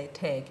that they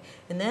take.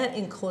 And that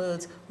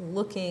includes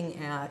looking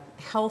at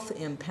health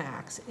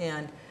impacts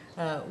and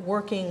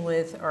working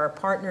with our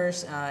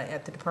partners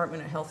at the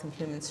Department of Health and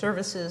Human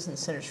Services and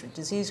Centers for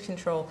Disease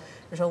Control.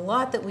 There's a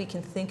lot that we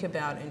can think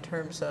about in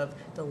terms of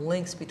the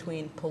links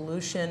between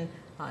pollution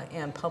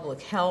and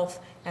public health,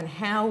 and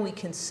how we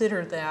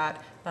consider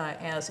that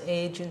as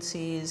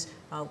agencies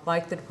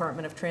like the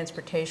Department of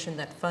Transportation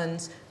that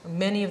funds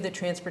many of the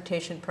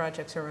transportation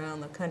projects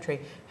around the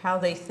country, how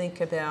they think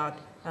about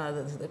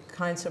the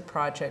kinds of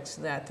projects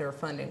that they're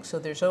funding. So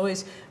there's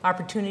always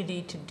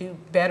opportunity to do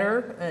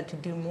better, to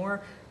do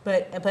more.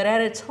 But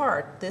at its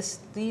heart,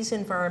 these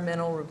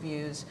environmental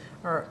reviews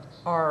are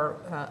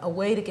a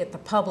way to get the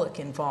public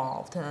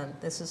involved.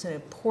 This is an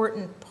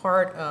important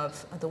part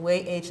of the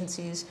way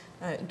agencies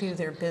do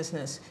their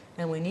business,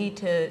 and we need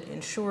to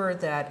ensure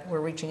that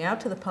we're reaching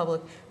out to the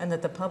public and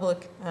that the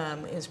public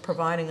is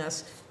providing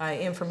us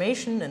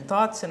information and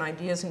thoughts and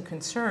ideas and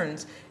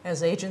concerns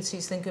as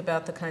agencies think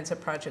about the kinds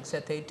of projects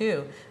that they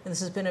do. And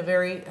this has been a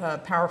very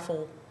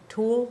powerful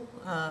tool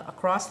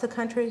across the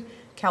country.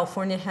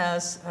 California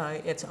has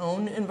its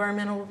own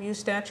environmental review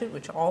statute,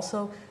 which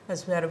also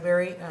has had a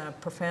very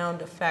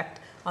profound effect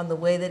on the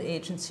way that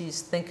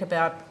agencies think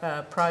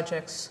about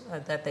projects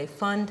that they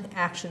fund,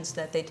 actions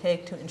that they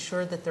take to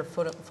ensure that they're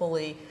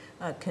fully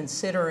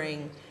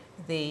considering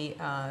the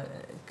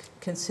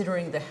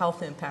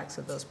health impacts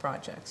of those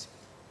projects.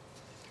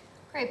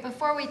 Great.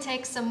 Before we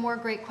take some more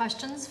great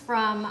questions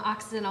from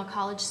Occidental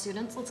College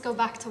students, let's go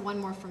back to one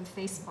more from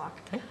Facebook.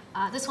 Okay.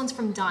 This one's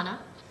from Donna.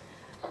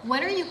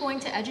 When are you going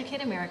to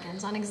educate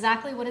Americans on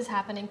exactly what is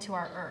happening to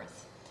our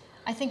Earth?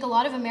 I think a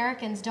lot of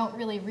Americans don't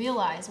really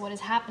realize what is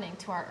happening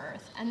to our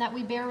Earth and that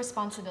we bear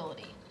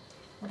responsibility.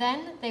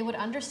 Then they would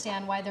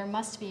understand why there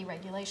must be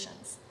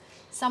regulations.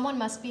 Someone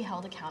must be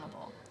held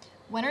accountable.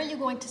 When are you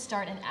going to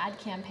start an ad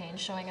campaign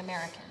showing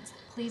Americans?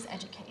 Please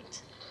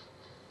educate.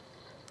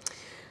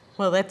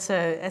 Well, it's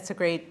a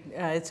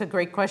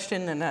great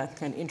question and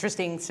an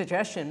interesting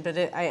suggestion. But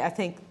I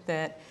think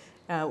that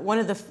one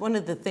of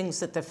the things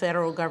that the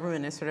federal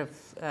government is sort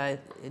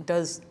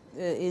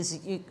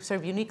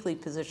of uniquely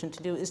positioned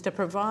to do is to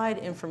provide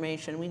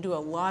information. We do a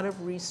lot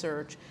of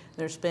research.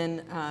 There's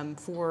been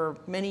for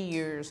many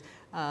years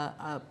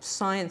a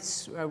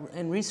science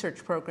and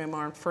research program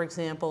on, for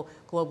example,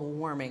 global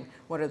warming.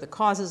 What are the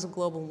causes of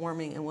global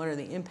warming and what are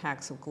the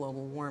impacts of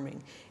global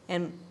warming?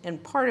 And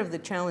part of the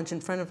challenge in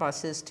front of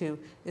us is to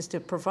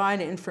provide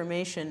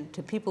information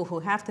to people who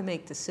have to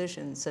make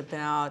decisions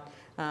about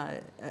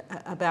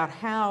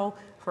how,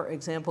 for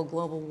example,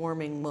 global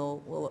warming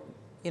will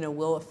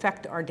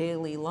affect our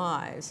daily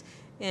lives.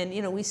 And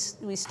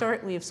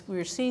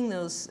we're seeing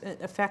those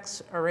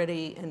effects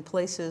already in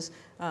places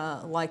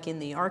like in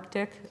the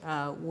Arctic,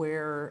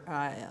 where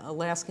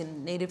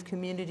Alaskan Native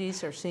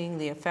communities are seeing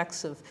the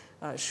effects of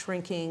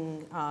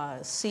shrinking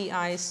sea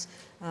ice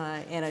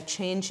and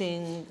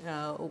changes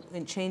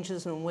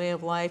in way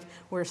of life.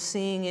 We're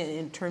seeing it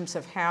in terms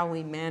of how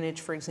we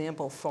manage, for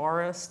example,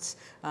 forests,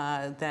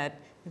 that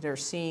they're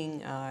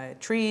seeing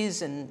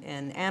trees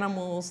and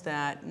animals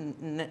that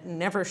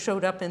never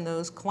showed up in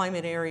those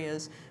climate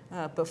areas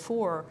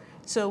before.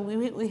 So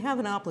we have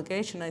an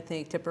obligation, I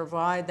think, to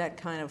provide that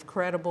kind of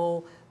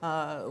credible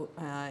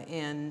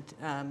and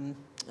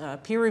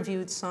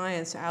peer-reviewed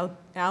science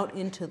out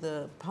into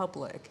the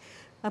public.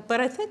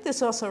 But I think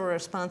there's also a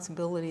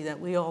responsibility that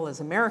we all as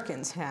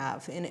Americans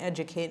have in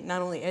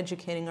not only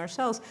educating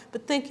ourselves,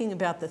 but thinking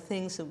about the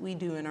things that we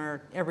do in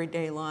our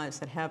everyday lives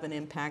that have an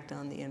impact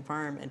on the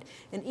environment.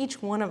 And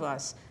each one of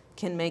us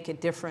can make a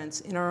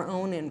difference in our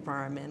own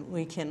environment.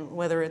 We can,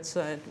 whether it's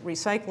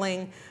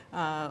recycling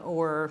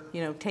or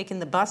taking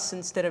the bus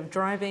instead of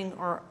driving,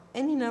 or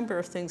any number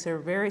of things that are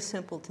very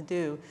simple to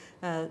do.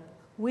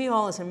 We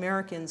all as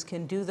Americans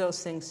can do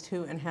those things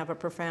too and have a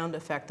profound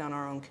effect on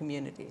our own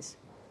communities.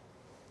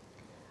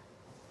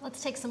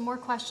 Let's take some more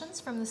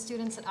questions from the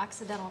students at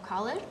Occidental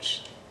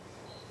College.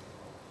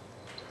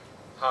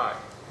 Hi,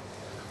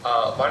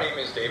 my name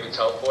is David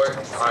Telford.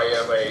 I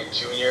am a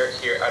junior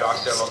here at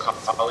Occidental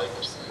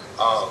College.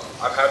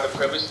 I've had the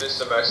privilege this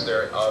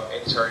semester of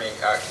interning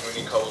at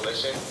Community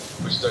Coalition,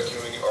 which is a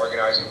community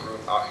organizing group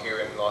out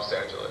here in Los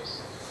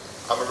Angeles.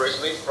 I'm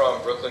originally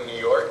from Brooklyn, New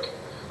York,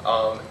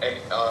 and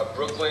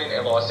Brooklyn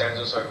and Los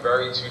Angeles are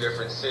two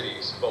different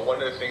cities. But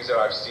one of the things that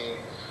I've seen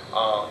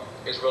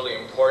is really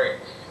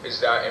important is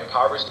that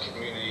impoverished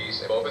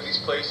communities in both of these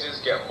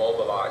places get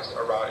mobilized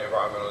around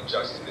environmental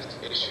justice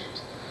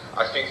issues.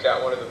 I think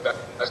that one of the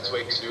best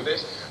ways to do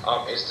this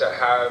is to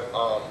have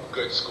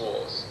good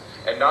schools.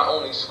 And not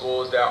only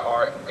schools that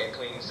are in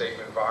clean, safe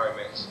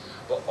environments,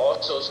 but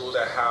also schools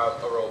that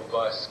have a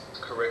robust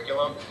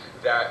curriculum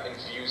that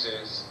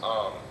infuses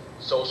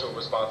social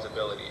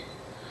responsibility.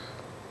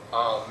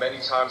 Many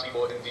times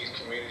people in these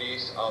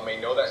communities may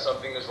know that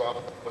something is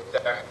wrong with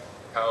their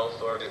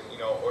health or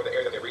or the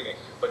area that they're reading,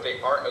 but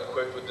they aren't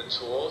equipped with the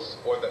tools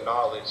or the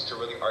knowledge to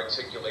really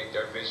articulate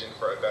their vision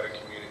for a better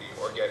community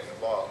or get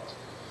involved.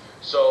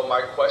 So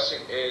my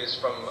question is,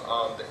 from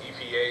the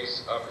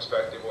EPA's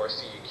perspective, or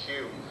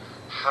CEQ,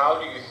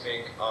 how do you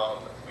think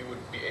we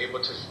would be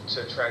able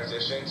to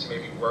transition to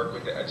maybe work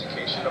with the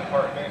education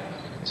department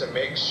to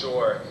make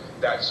sure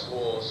that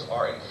schools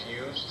are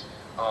infused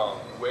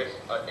with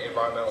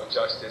environmental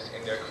justice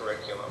in their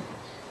curriculum?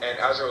 And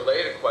as a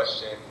related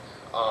question,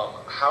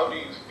 how do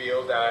you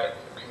feel that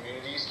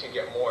communities can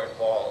get more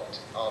involved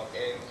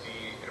in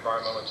the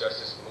environmental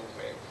justice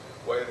movement,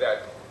 whether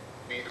that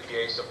be the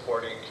EPA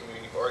supporting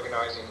community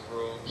organizing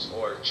groups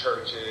or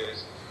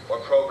churches or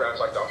programs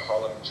like the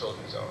Harlem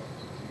Children's Zone?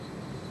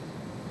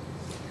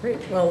 Great.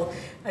 Well,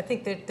 I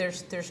think that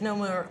there's no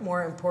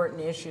more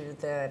important issue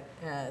that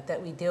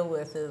we deal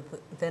with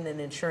than in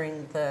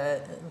ensuring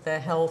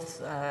the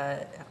health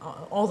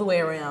all the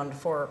way around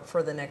for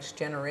the next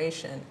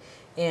generation.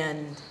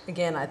 And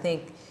again, I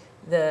think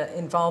the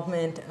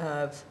involvement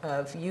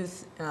of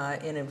youth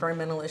in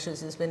environmental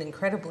issues has been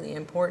incredibly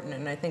important,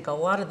 and I think a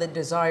lot of the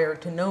desire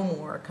to know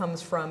more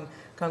comes from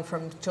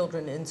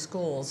children in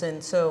schools.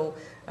 And so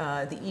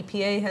the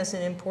EPA has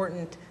an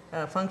important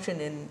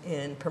function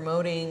in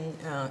promoting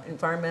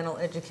environmental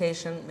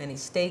education. Many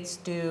states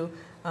do,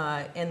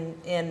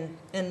 and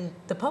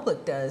the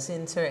public does,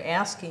 in sort of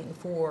asking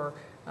for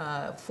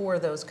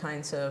those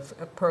kinds of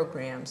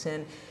programs.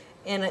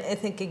 And I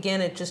think,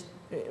 again, it just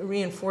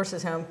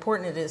reinforces how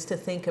important it is to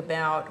think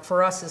about,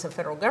 for us as a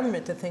federal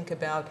government, to think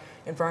about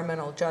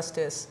environmental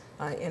justice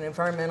and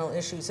environmental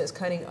issues as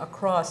cutting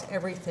across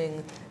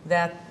everything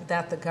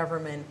that the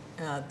government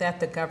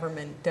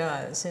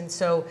does. And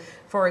so,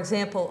 for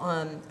example,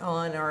 on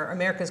our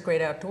America's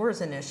Great Outdoors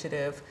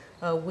initiative,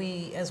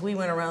 as we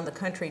went around the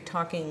country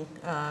talking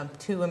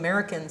to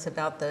Americans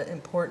about the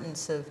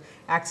importance of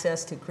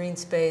access to green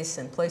space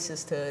and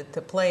places to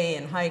play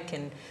and hike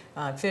and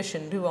fish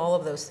and do all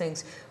of those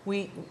things,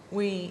 we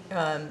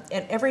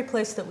at every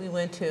place that we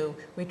went to,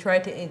 we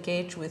tried to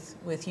engage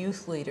with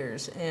youth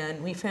leaders,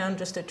 and we found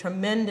just a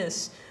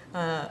tremendous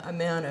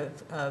amount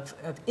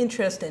of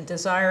interest and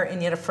desire,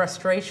 and yet a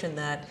frustration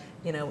that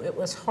it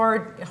was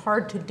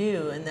hard to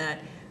do, and that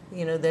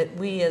that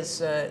we as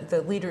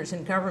the leaders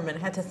in government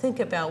had to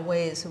think about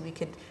ways that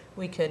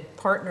we could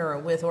partner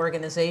with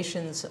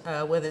organizations,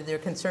 whether they're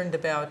concerned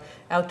about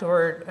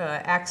outdoor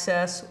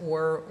access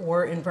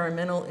or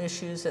environmental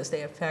issues as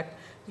they affect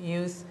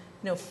youth.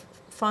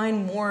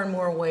 Find more and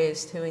more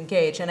ways to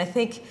engage. And I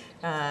think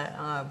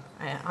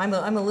I'm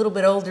a little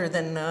bit older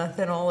than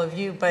all of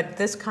you, but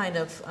this kind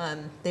of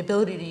the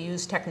ability to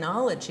use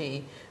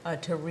technology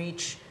to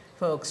reach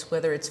folks,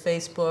 whether it's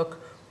Facebook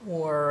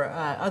or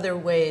other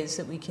ways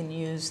that we can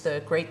use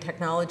the great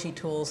technology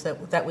tools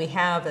that we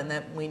have and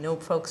that we know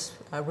folks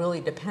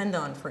really depend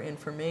on for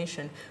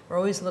information. We're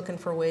always looking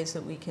for ways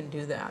that we can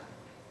do that.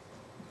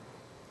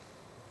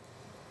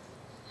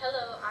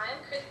 Hello, I'm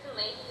Kristen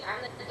Leahy.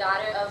 I'm the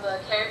daughter of a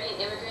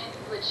Caribbean immigrant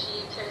who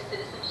achieved her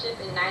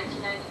citizenship in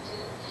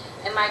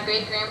 1992. And my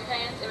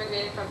great-grandparents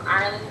immigrated from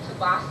Ireland to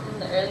Boston in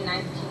the early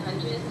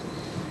 1900s.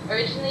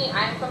 Originally,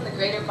 I'm from the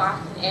greater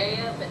Boston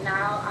area, but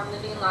now I'm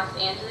living in Los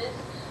Angeles,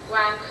 where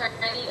I'm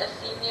currently a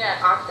senior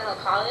at Occidental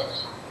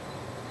College.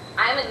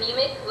 I'm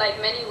anemic, like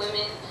many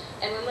women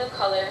and women of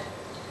color.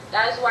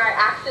 That is why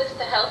access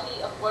to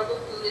healthy,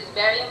 affordable food is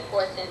very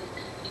important,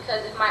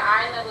 because if my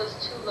iron level is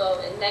too low,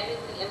 it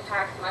negatively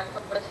impacts my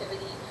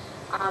productivity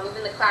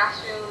within the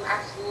classroom,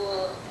 at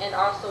school, and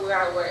also where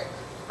I work.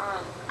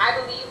 I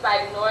believe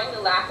by ignoring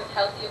the lack of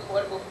healthy,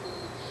 affordable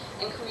food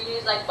in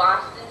communities like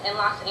Boston and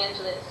Los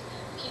Angeles,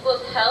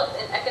 people's health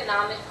and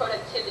economic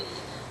productivity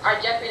are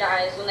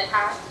jeopardized when they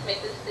have to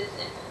make the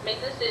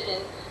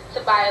decision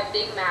to buy a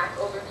Big Mac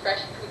over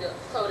fresh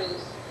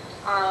produce,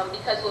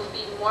 because we'll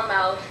feed more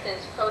mouths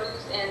since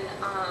produce and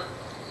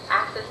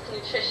access to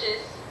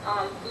nutritious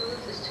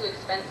foods is too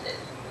expensive.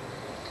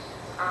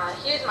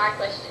 Here's my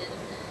question.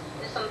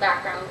 There's some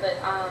background, but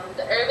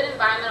the Urban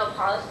Environmental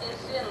Policy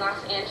Institute in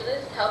Los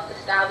Angeles helped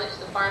establish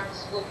the Farm to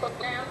School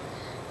program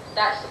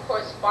that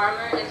supports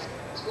farmer and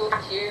school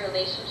cafeteria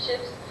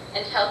relationships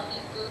and healthy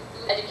food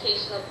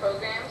educational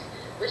programs,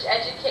 which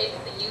educate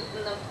the youth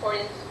in the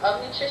importance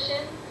of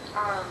nutrition.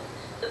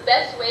 The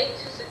best way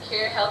to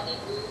secure healthy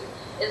food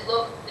is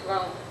locally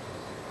grown.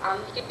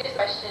 Here's the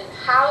question: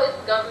 how is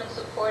the government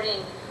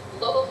supporting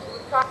local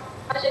food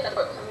projects that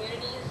support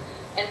communities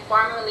and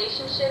farmer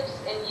relationships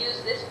and use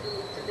this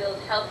food to build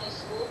healthy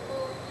school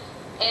food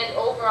and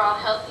overall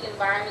healthy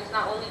environments,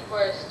 not only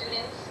for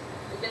students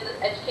within the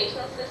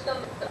educational system,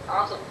 but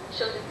also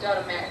children throughout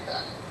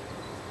America?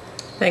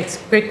 Thanks.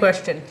 Great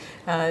question.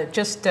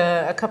 Just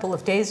a couple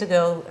of days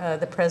ago,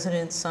 the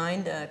President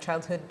signed a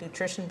childhood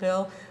nutrition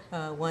bill,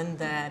 one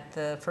that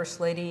the First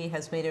Lady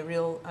has made a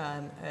real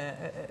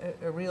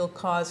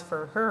cause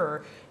for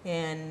her,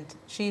 and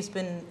she's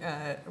been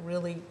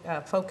really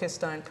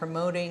focused on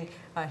promoting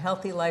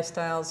healthy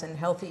lifestyles and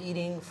healthy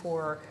eating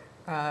for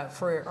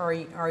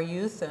our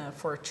youth,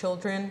 for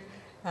children.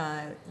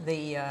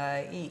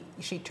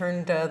 She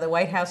turned the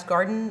White House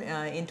garden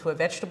into a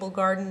vegetable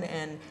garden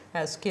and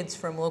has kids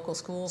from local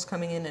schools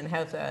coming in and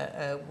have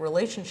a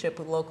relationship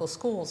with local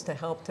schools to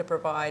help to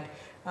provide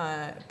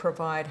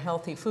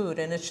healthy food.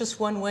 And it's just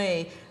one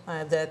way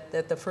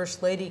that the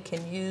First Lady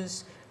can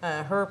use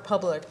her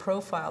public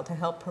profile to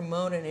help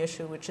promote an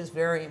issue which is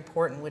very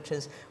important, which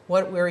is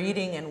what we're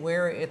eating and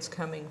where it's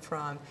coming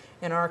from.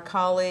 And our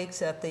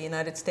colleagues at the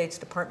United States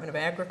Department of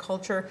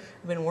Agriculture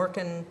have been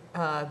working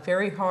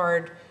very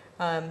hard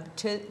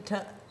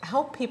to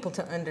help people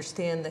to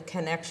understand the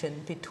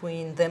connection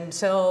between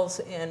themselves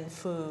and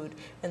food.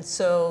 And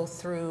so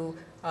through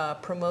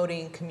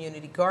promoting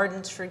community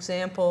gardens, for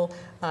example,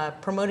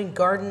 promoting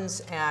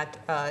gardens at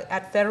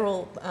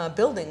federal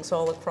buildings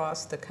all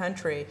across the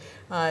country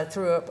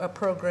through a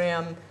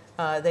program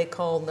they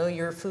call Know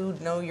Your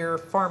Food, Know Your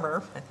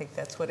Farmer. I think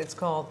that's what it's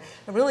called.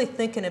 And really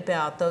thinking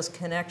about those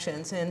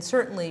connections, and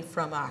certainly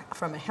from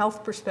a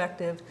health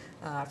perspective,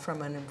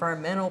 from an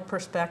environmental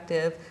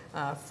perspective,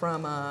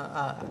 from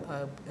a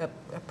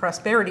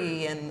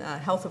prosperity and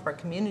health of our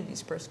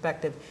communities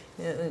perspective,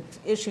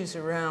 issues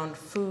around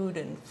food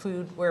and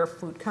where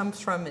food comes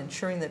from,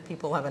 ensuring that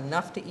people have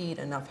enough to eat,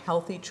 enough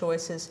healthy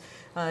choices,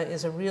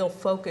 is a real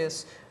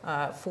focus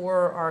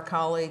for our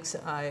colleagues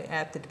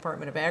at the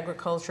Department of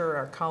Agriculture,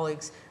 our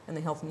colleagues in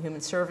the Health and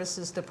Human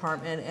Services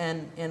Department,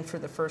 and for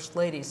the First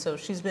Lady. So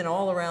she's been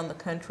all around the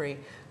country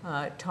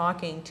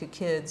talking to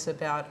kids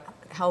about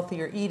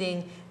healthier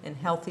eating and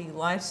healthy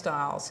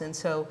lifestyles. And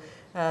so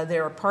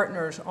there are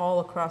partners all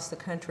across the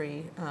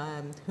country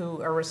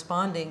who are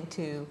responding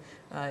to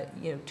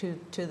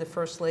the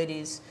First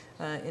Lady's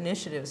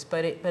initiatives.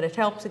 But it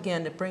helps,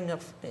 again, to bring a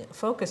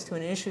focus to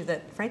an issue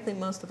that, frankly,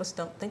 most of us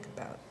don't think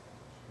about.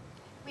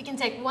 We can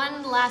take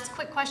one last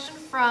quick question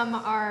from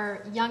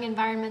our young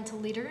environmental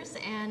leaders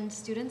and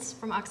students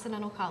from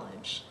Occidental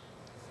College.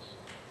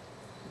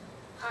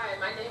 Hi,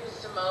 my name is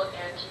Simone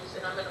Andrews,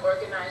 and I'm an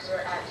organizer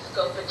at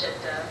Scope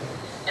Agenda,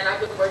 and I've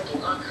been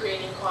working on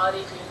creating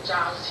quality green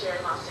jobs here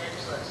in Los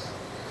Angeles.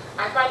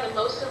 I find the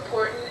most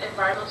important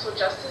environmental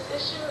justice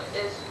issue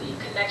is the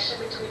connection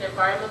between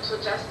environmental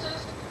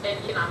justice and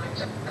economic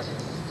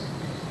justice.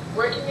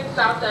 Working in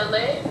South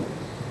LA,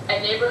 a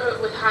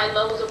neighborhood with high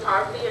levels of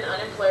poverty and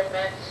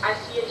unemployment, I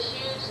see a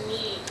huge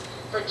need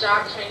for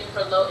job training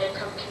for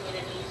low-income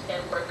communities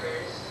and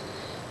workers.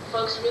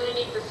 Folks really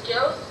need the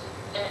skills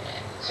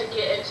to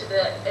get into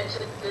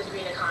this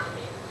green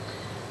economy.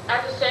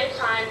 At the same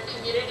time,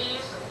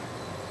 communities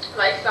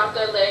like South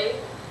LA,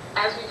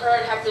 as we've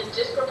heard, have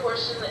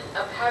disproportionate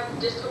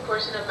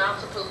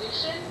amounts of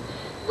pollution,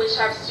 which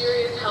have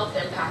serious health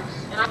impacts.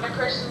 And I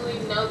personally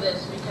know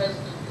this because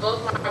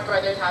both my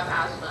brothers have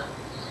asthma.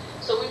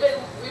 So we've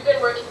been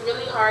working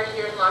really hard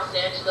here in Los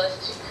Angeles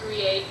to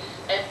create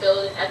and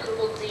build an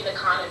equitable green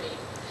economy.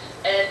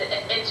 And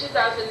in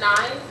 2009,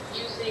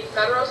 using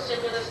federal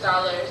stimulus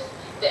dollars,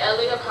 the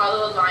LA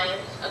Apollo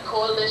Alliance, a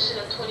coalition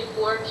of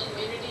 24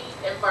 community,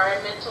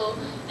 environmental,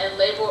 and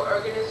labor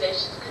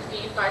organizations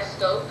convened by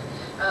Scope,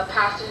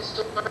 passed an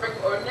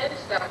historic ordinance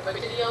that would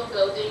city-owned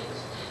buildings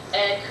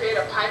and create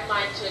a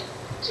pipeline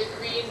to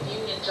green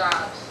union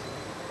jobs.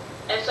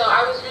 And so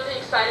I was really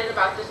excited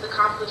about this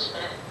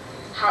accomplishment.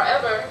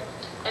 However,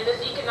 in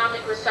this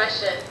economic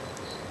recession,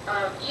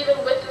 even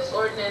with this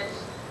ordinance,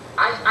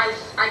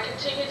 I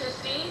continue to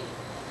see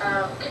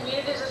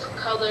communities of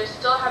color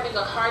still having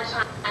a hard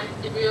time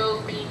getting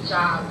real green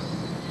jobs.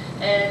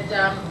 And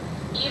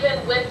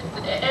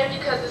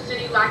because the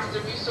city lacks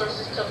the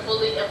resources to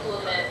fully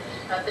implement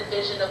the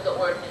vision of the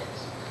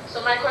ordinance.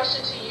 So my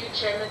question to you,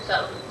 Chairman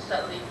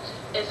Sutley,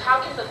 is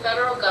how can the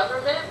federal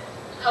government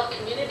help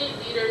community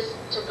leaders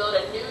to build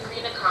a new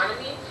green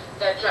economy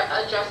that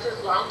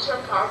addresses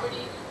long-term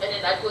poverty and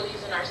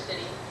inequities in our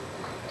city?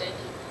 Thank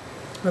you.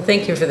 Well,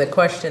 thank you for the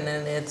question,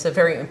 and it's a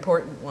very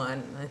important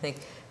one. I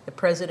think the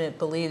President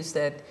believes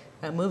that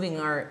moving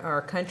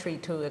our country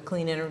to a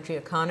clean energy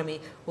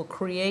economy will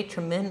create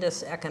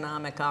tremendous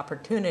economic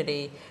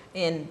opportunity,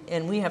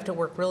 and we have to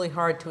work really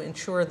hard to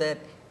ensure that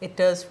it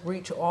does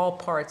reach all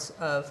parts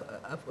of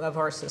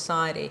our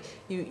society.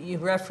 You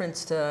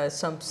referenced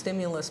some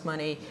stimulus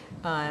money.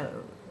 I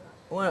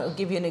want to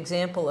give you an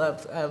example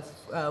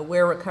of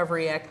where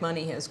Recovery Act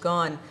money has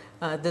gone.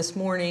 This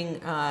morning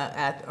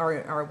at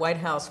our White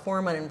House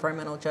Forum on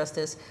Environmental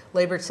Justice,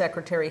 Labor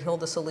Secretary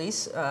Hilda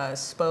Solis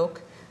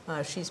spoke.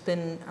 She's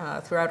been,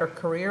 throughout her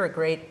career, a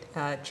great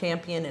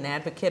champion and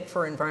advocate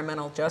for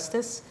environmental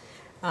justice.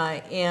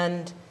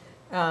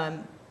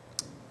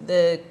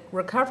 The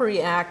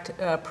Recovery Act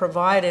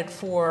provided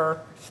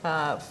for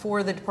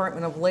the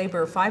Department of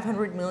Labor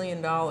 $500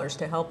 million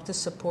to help to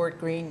support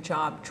green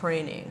job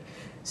training.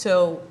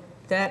 So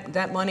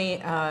that money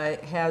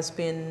has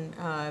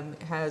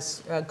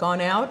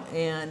gone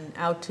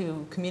out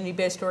to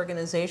community-based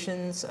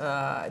organizations,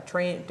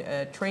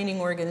 training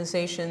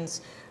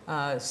organizations,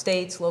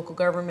 states, local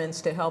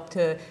governments to help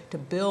to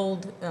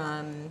build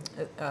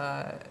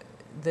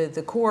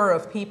the core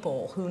of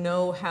people who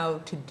know how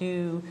to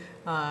do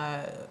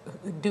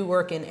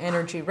work in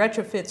energy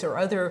retrofits or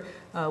other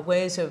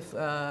ways of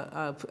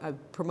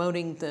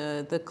promoting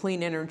the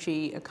clean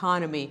energy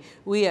economy.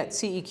 We at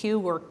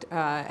CEQ worked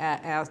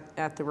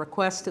at the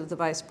request of the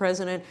Vice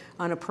President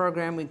on a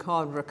program we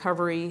called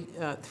Recovery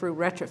Through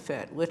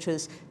Retrofit, which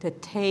is to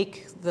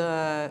take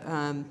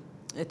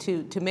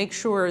to make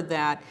sure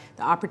that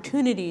the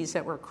opportunities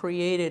that were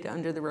created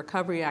under the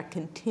Recovery Act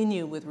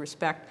continue with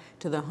respect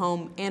to the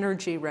home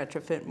energy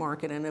retrofit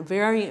market. And a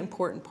very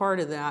important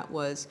part of that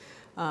was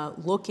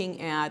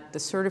looking at the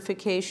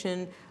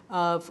certification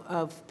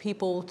of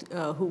people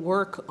who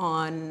work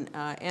on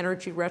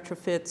energy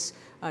retrofits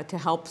to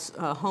help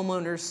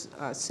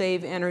homeowners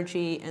save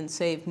energy and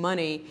save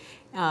money,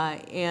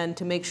 and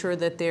to make sure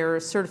that they're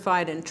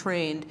certified and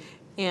trained.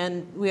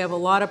 And we have a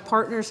lot of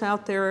partners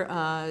out there,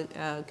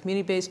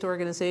 community-based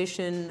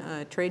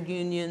organization, trade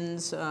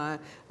unions,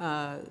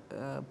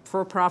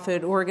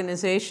 for-profit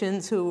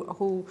organizations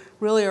who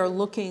really are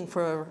looking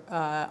for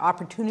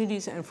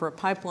opportunities and for a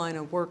pipeline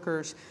of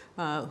workers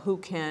who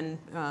can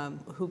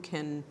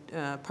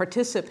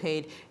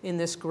participate in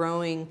this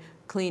growing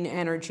clean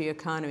energy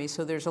economy.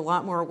 So there's a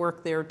lot more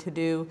work there to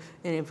do,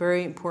 and a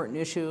very important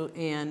issue,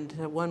 and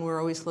one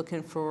we're always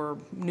looking for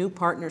new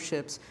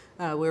partnerships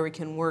where we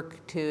can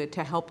work to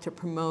help to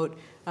promote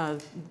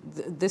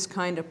this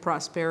kind of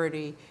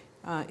prosperity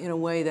in a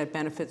way that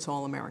benefits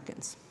all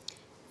Americans.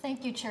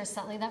 Thank you, Chair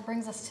Sutley. That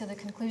brings us to the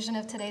conclusion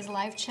of today's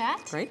live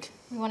chat. Great.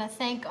 We want to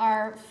thank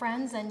our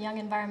friends and young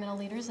environmental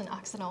leaders in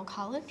Occidental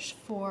College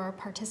for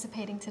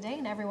participating today,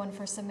 and everyone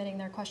for submitting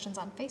their questions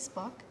on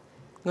Facebook.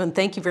 And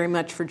thank you very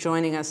much for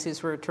joining us.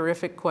 These were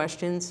terrific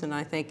questions, and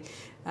I think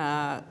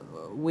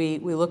we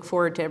look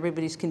forward to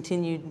everybody's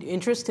continued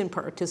interest and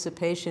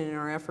participation in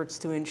our efforts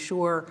to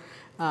ensure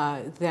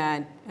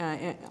that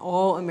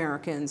all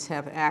Americans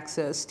have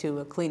access to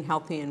a clean,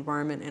 healthy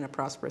environment and a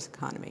prosperous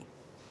economy.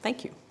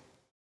 Thank you.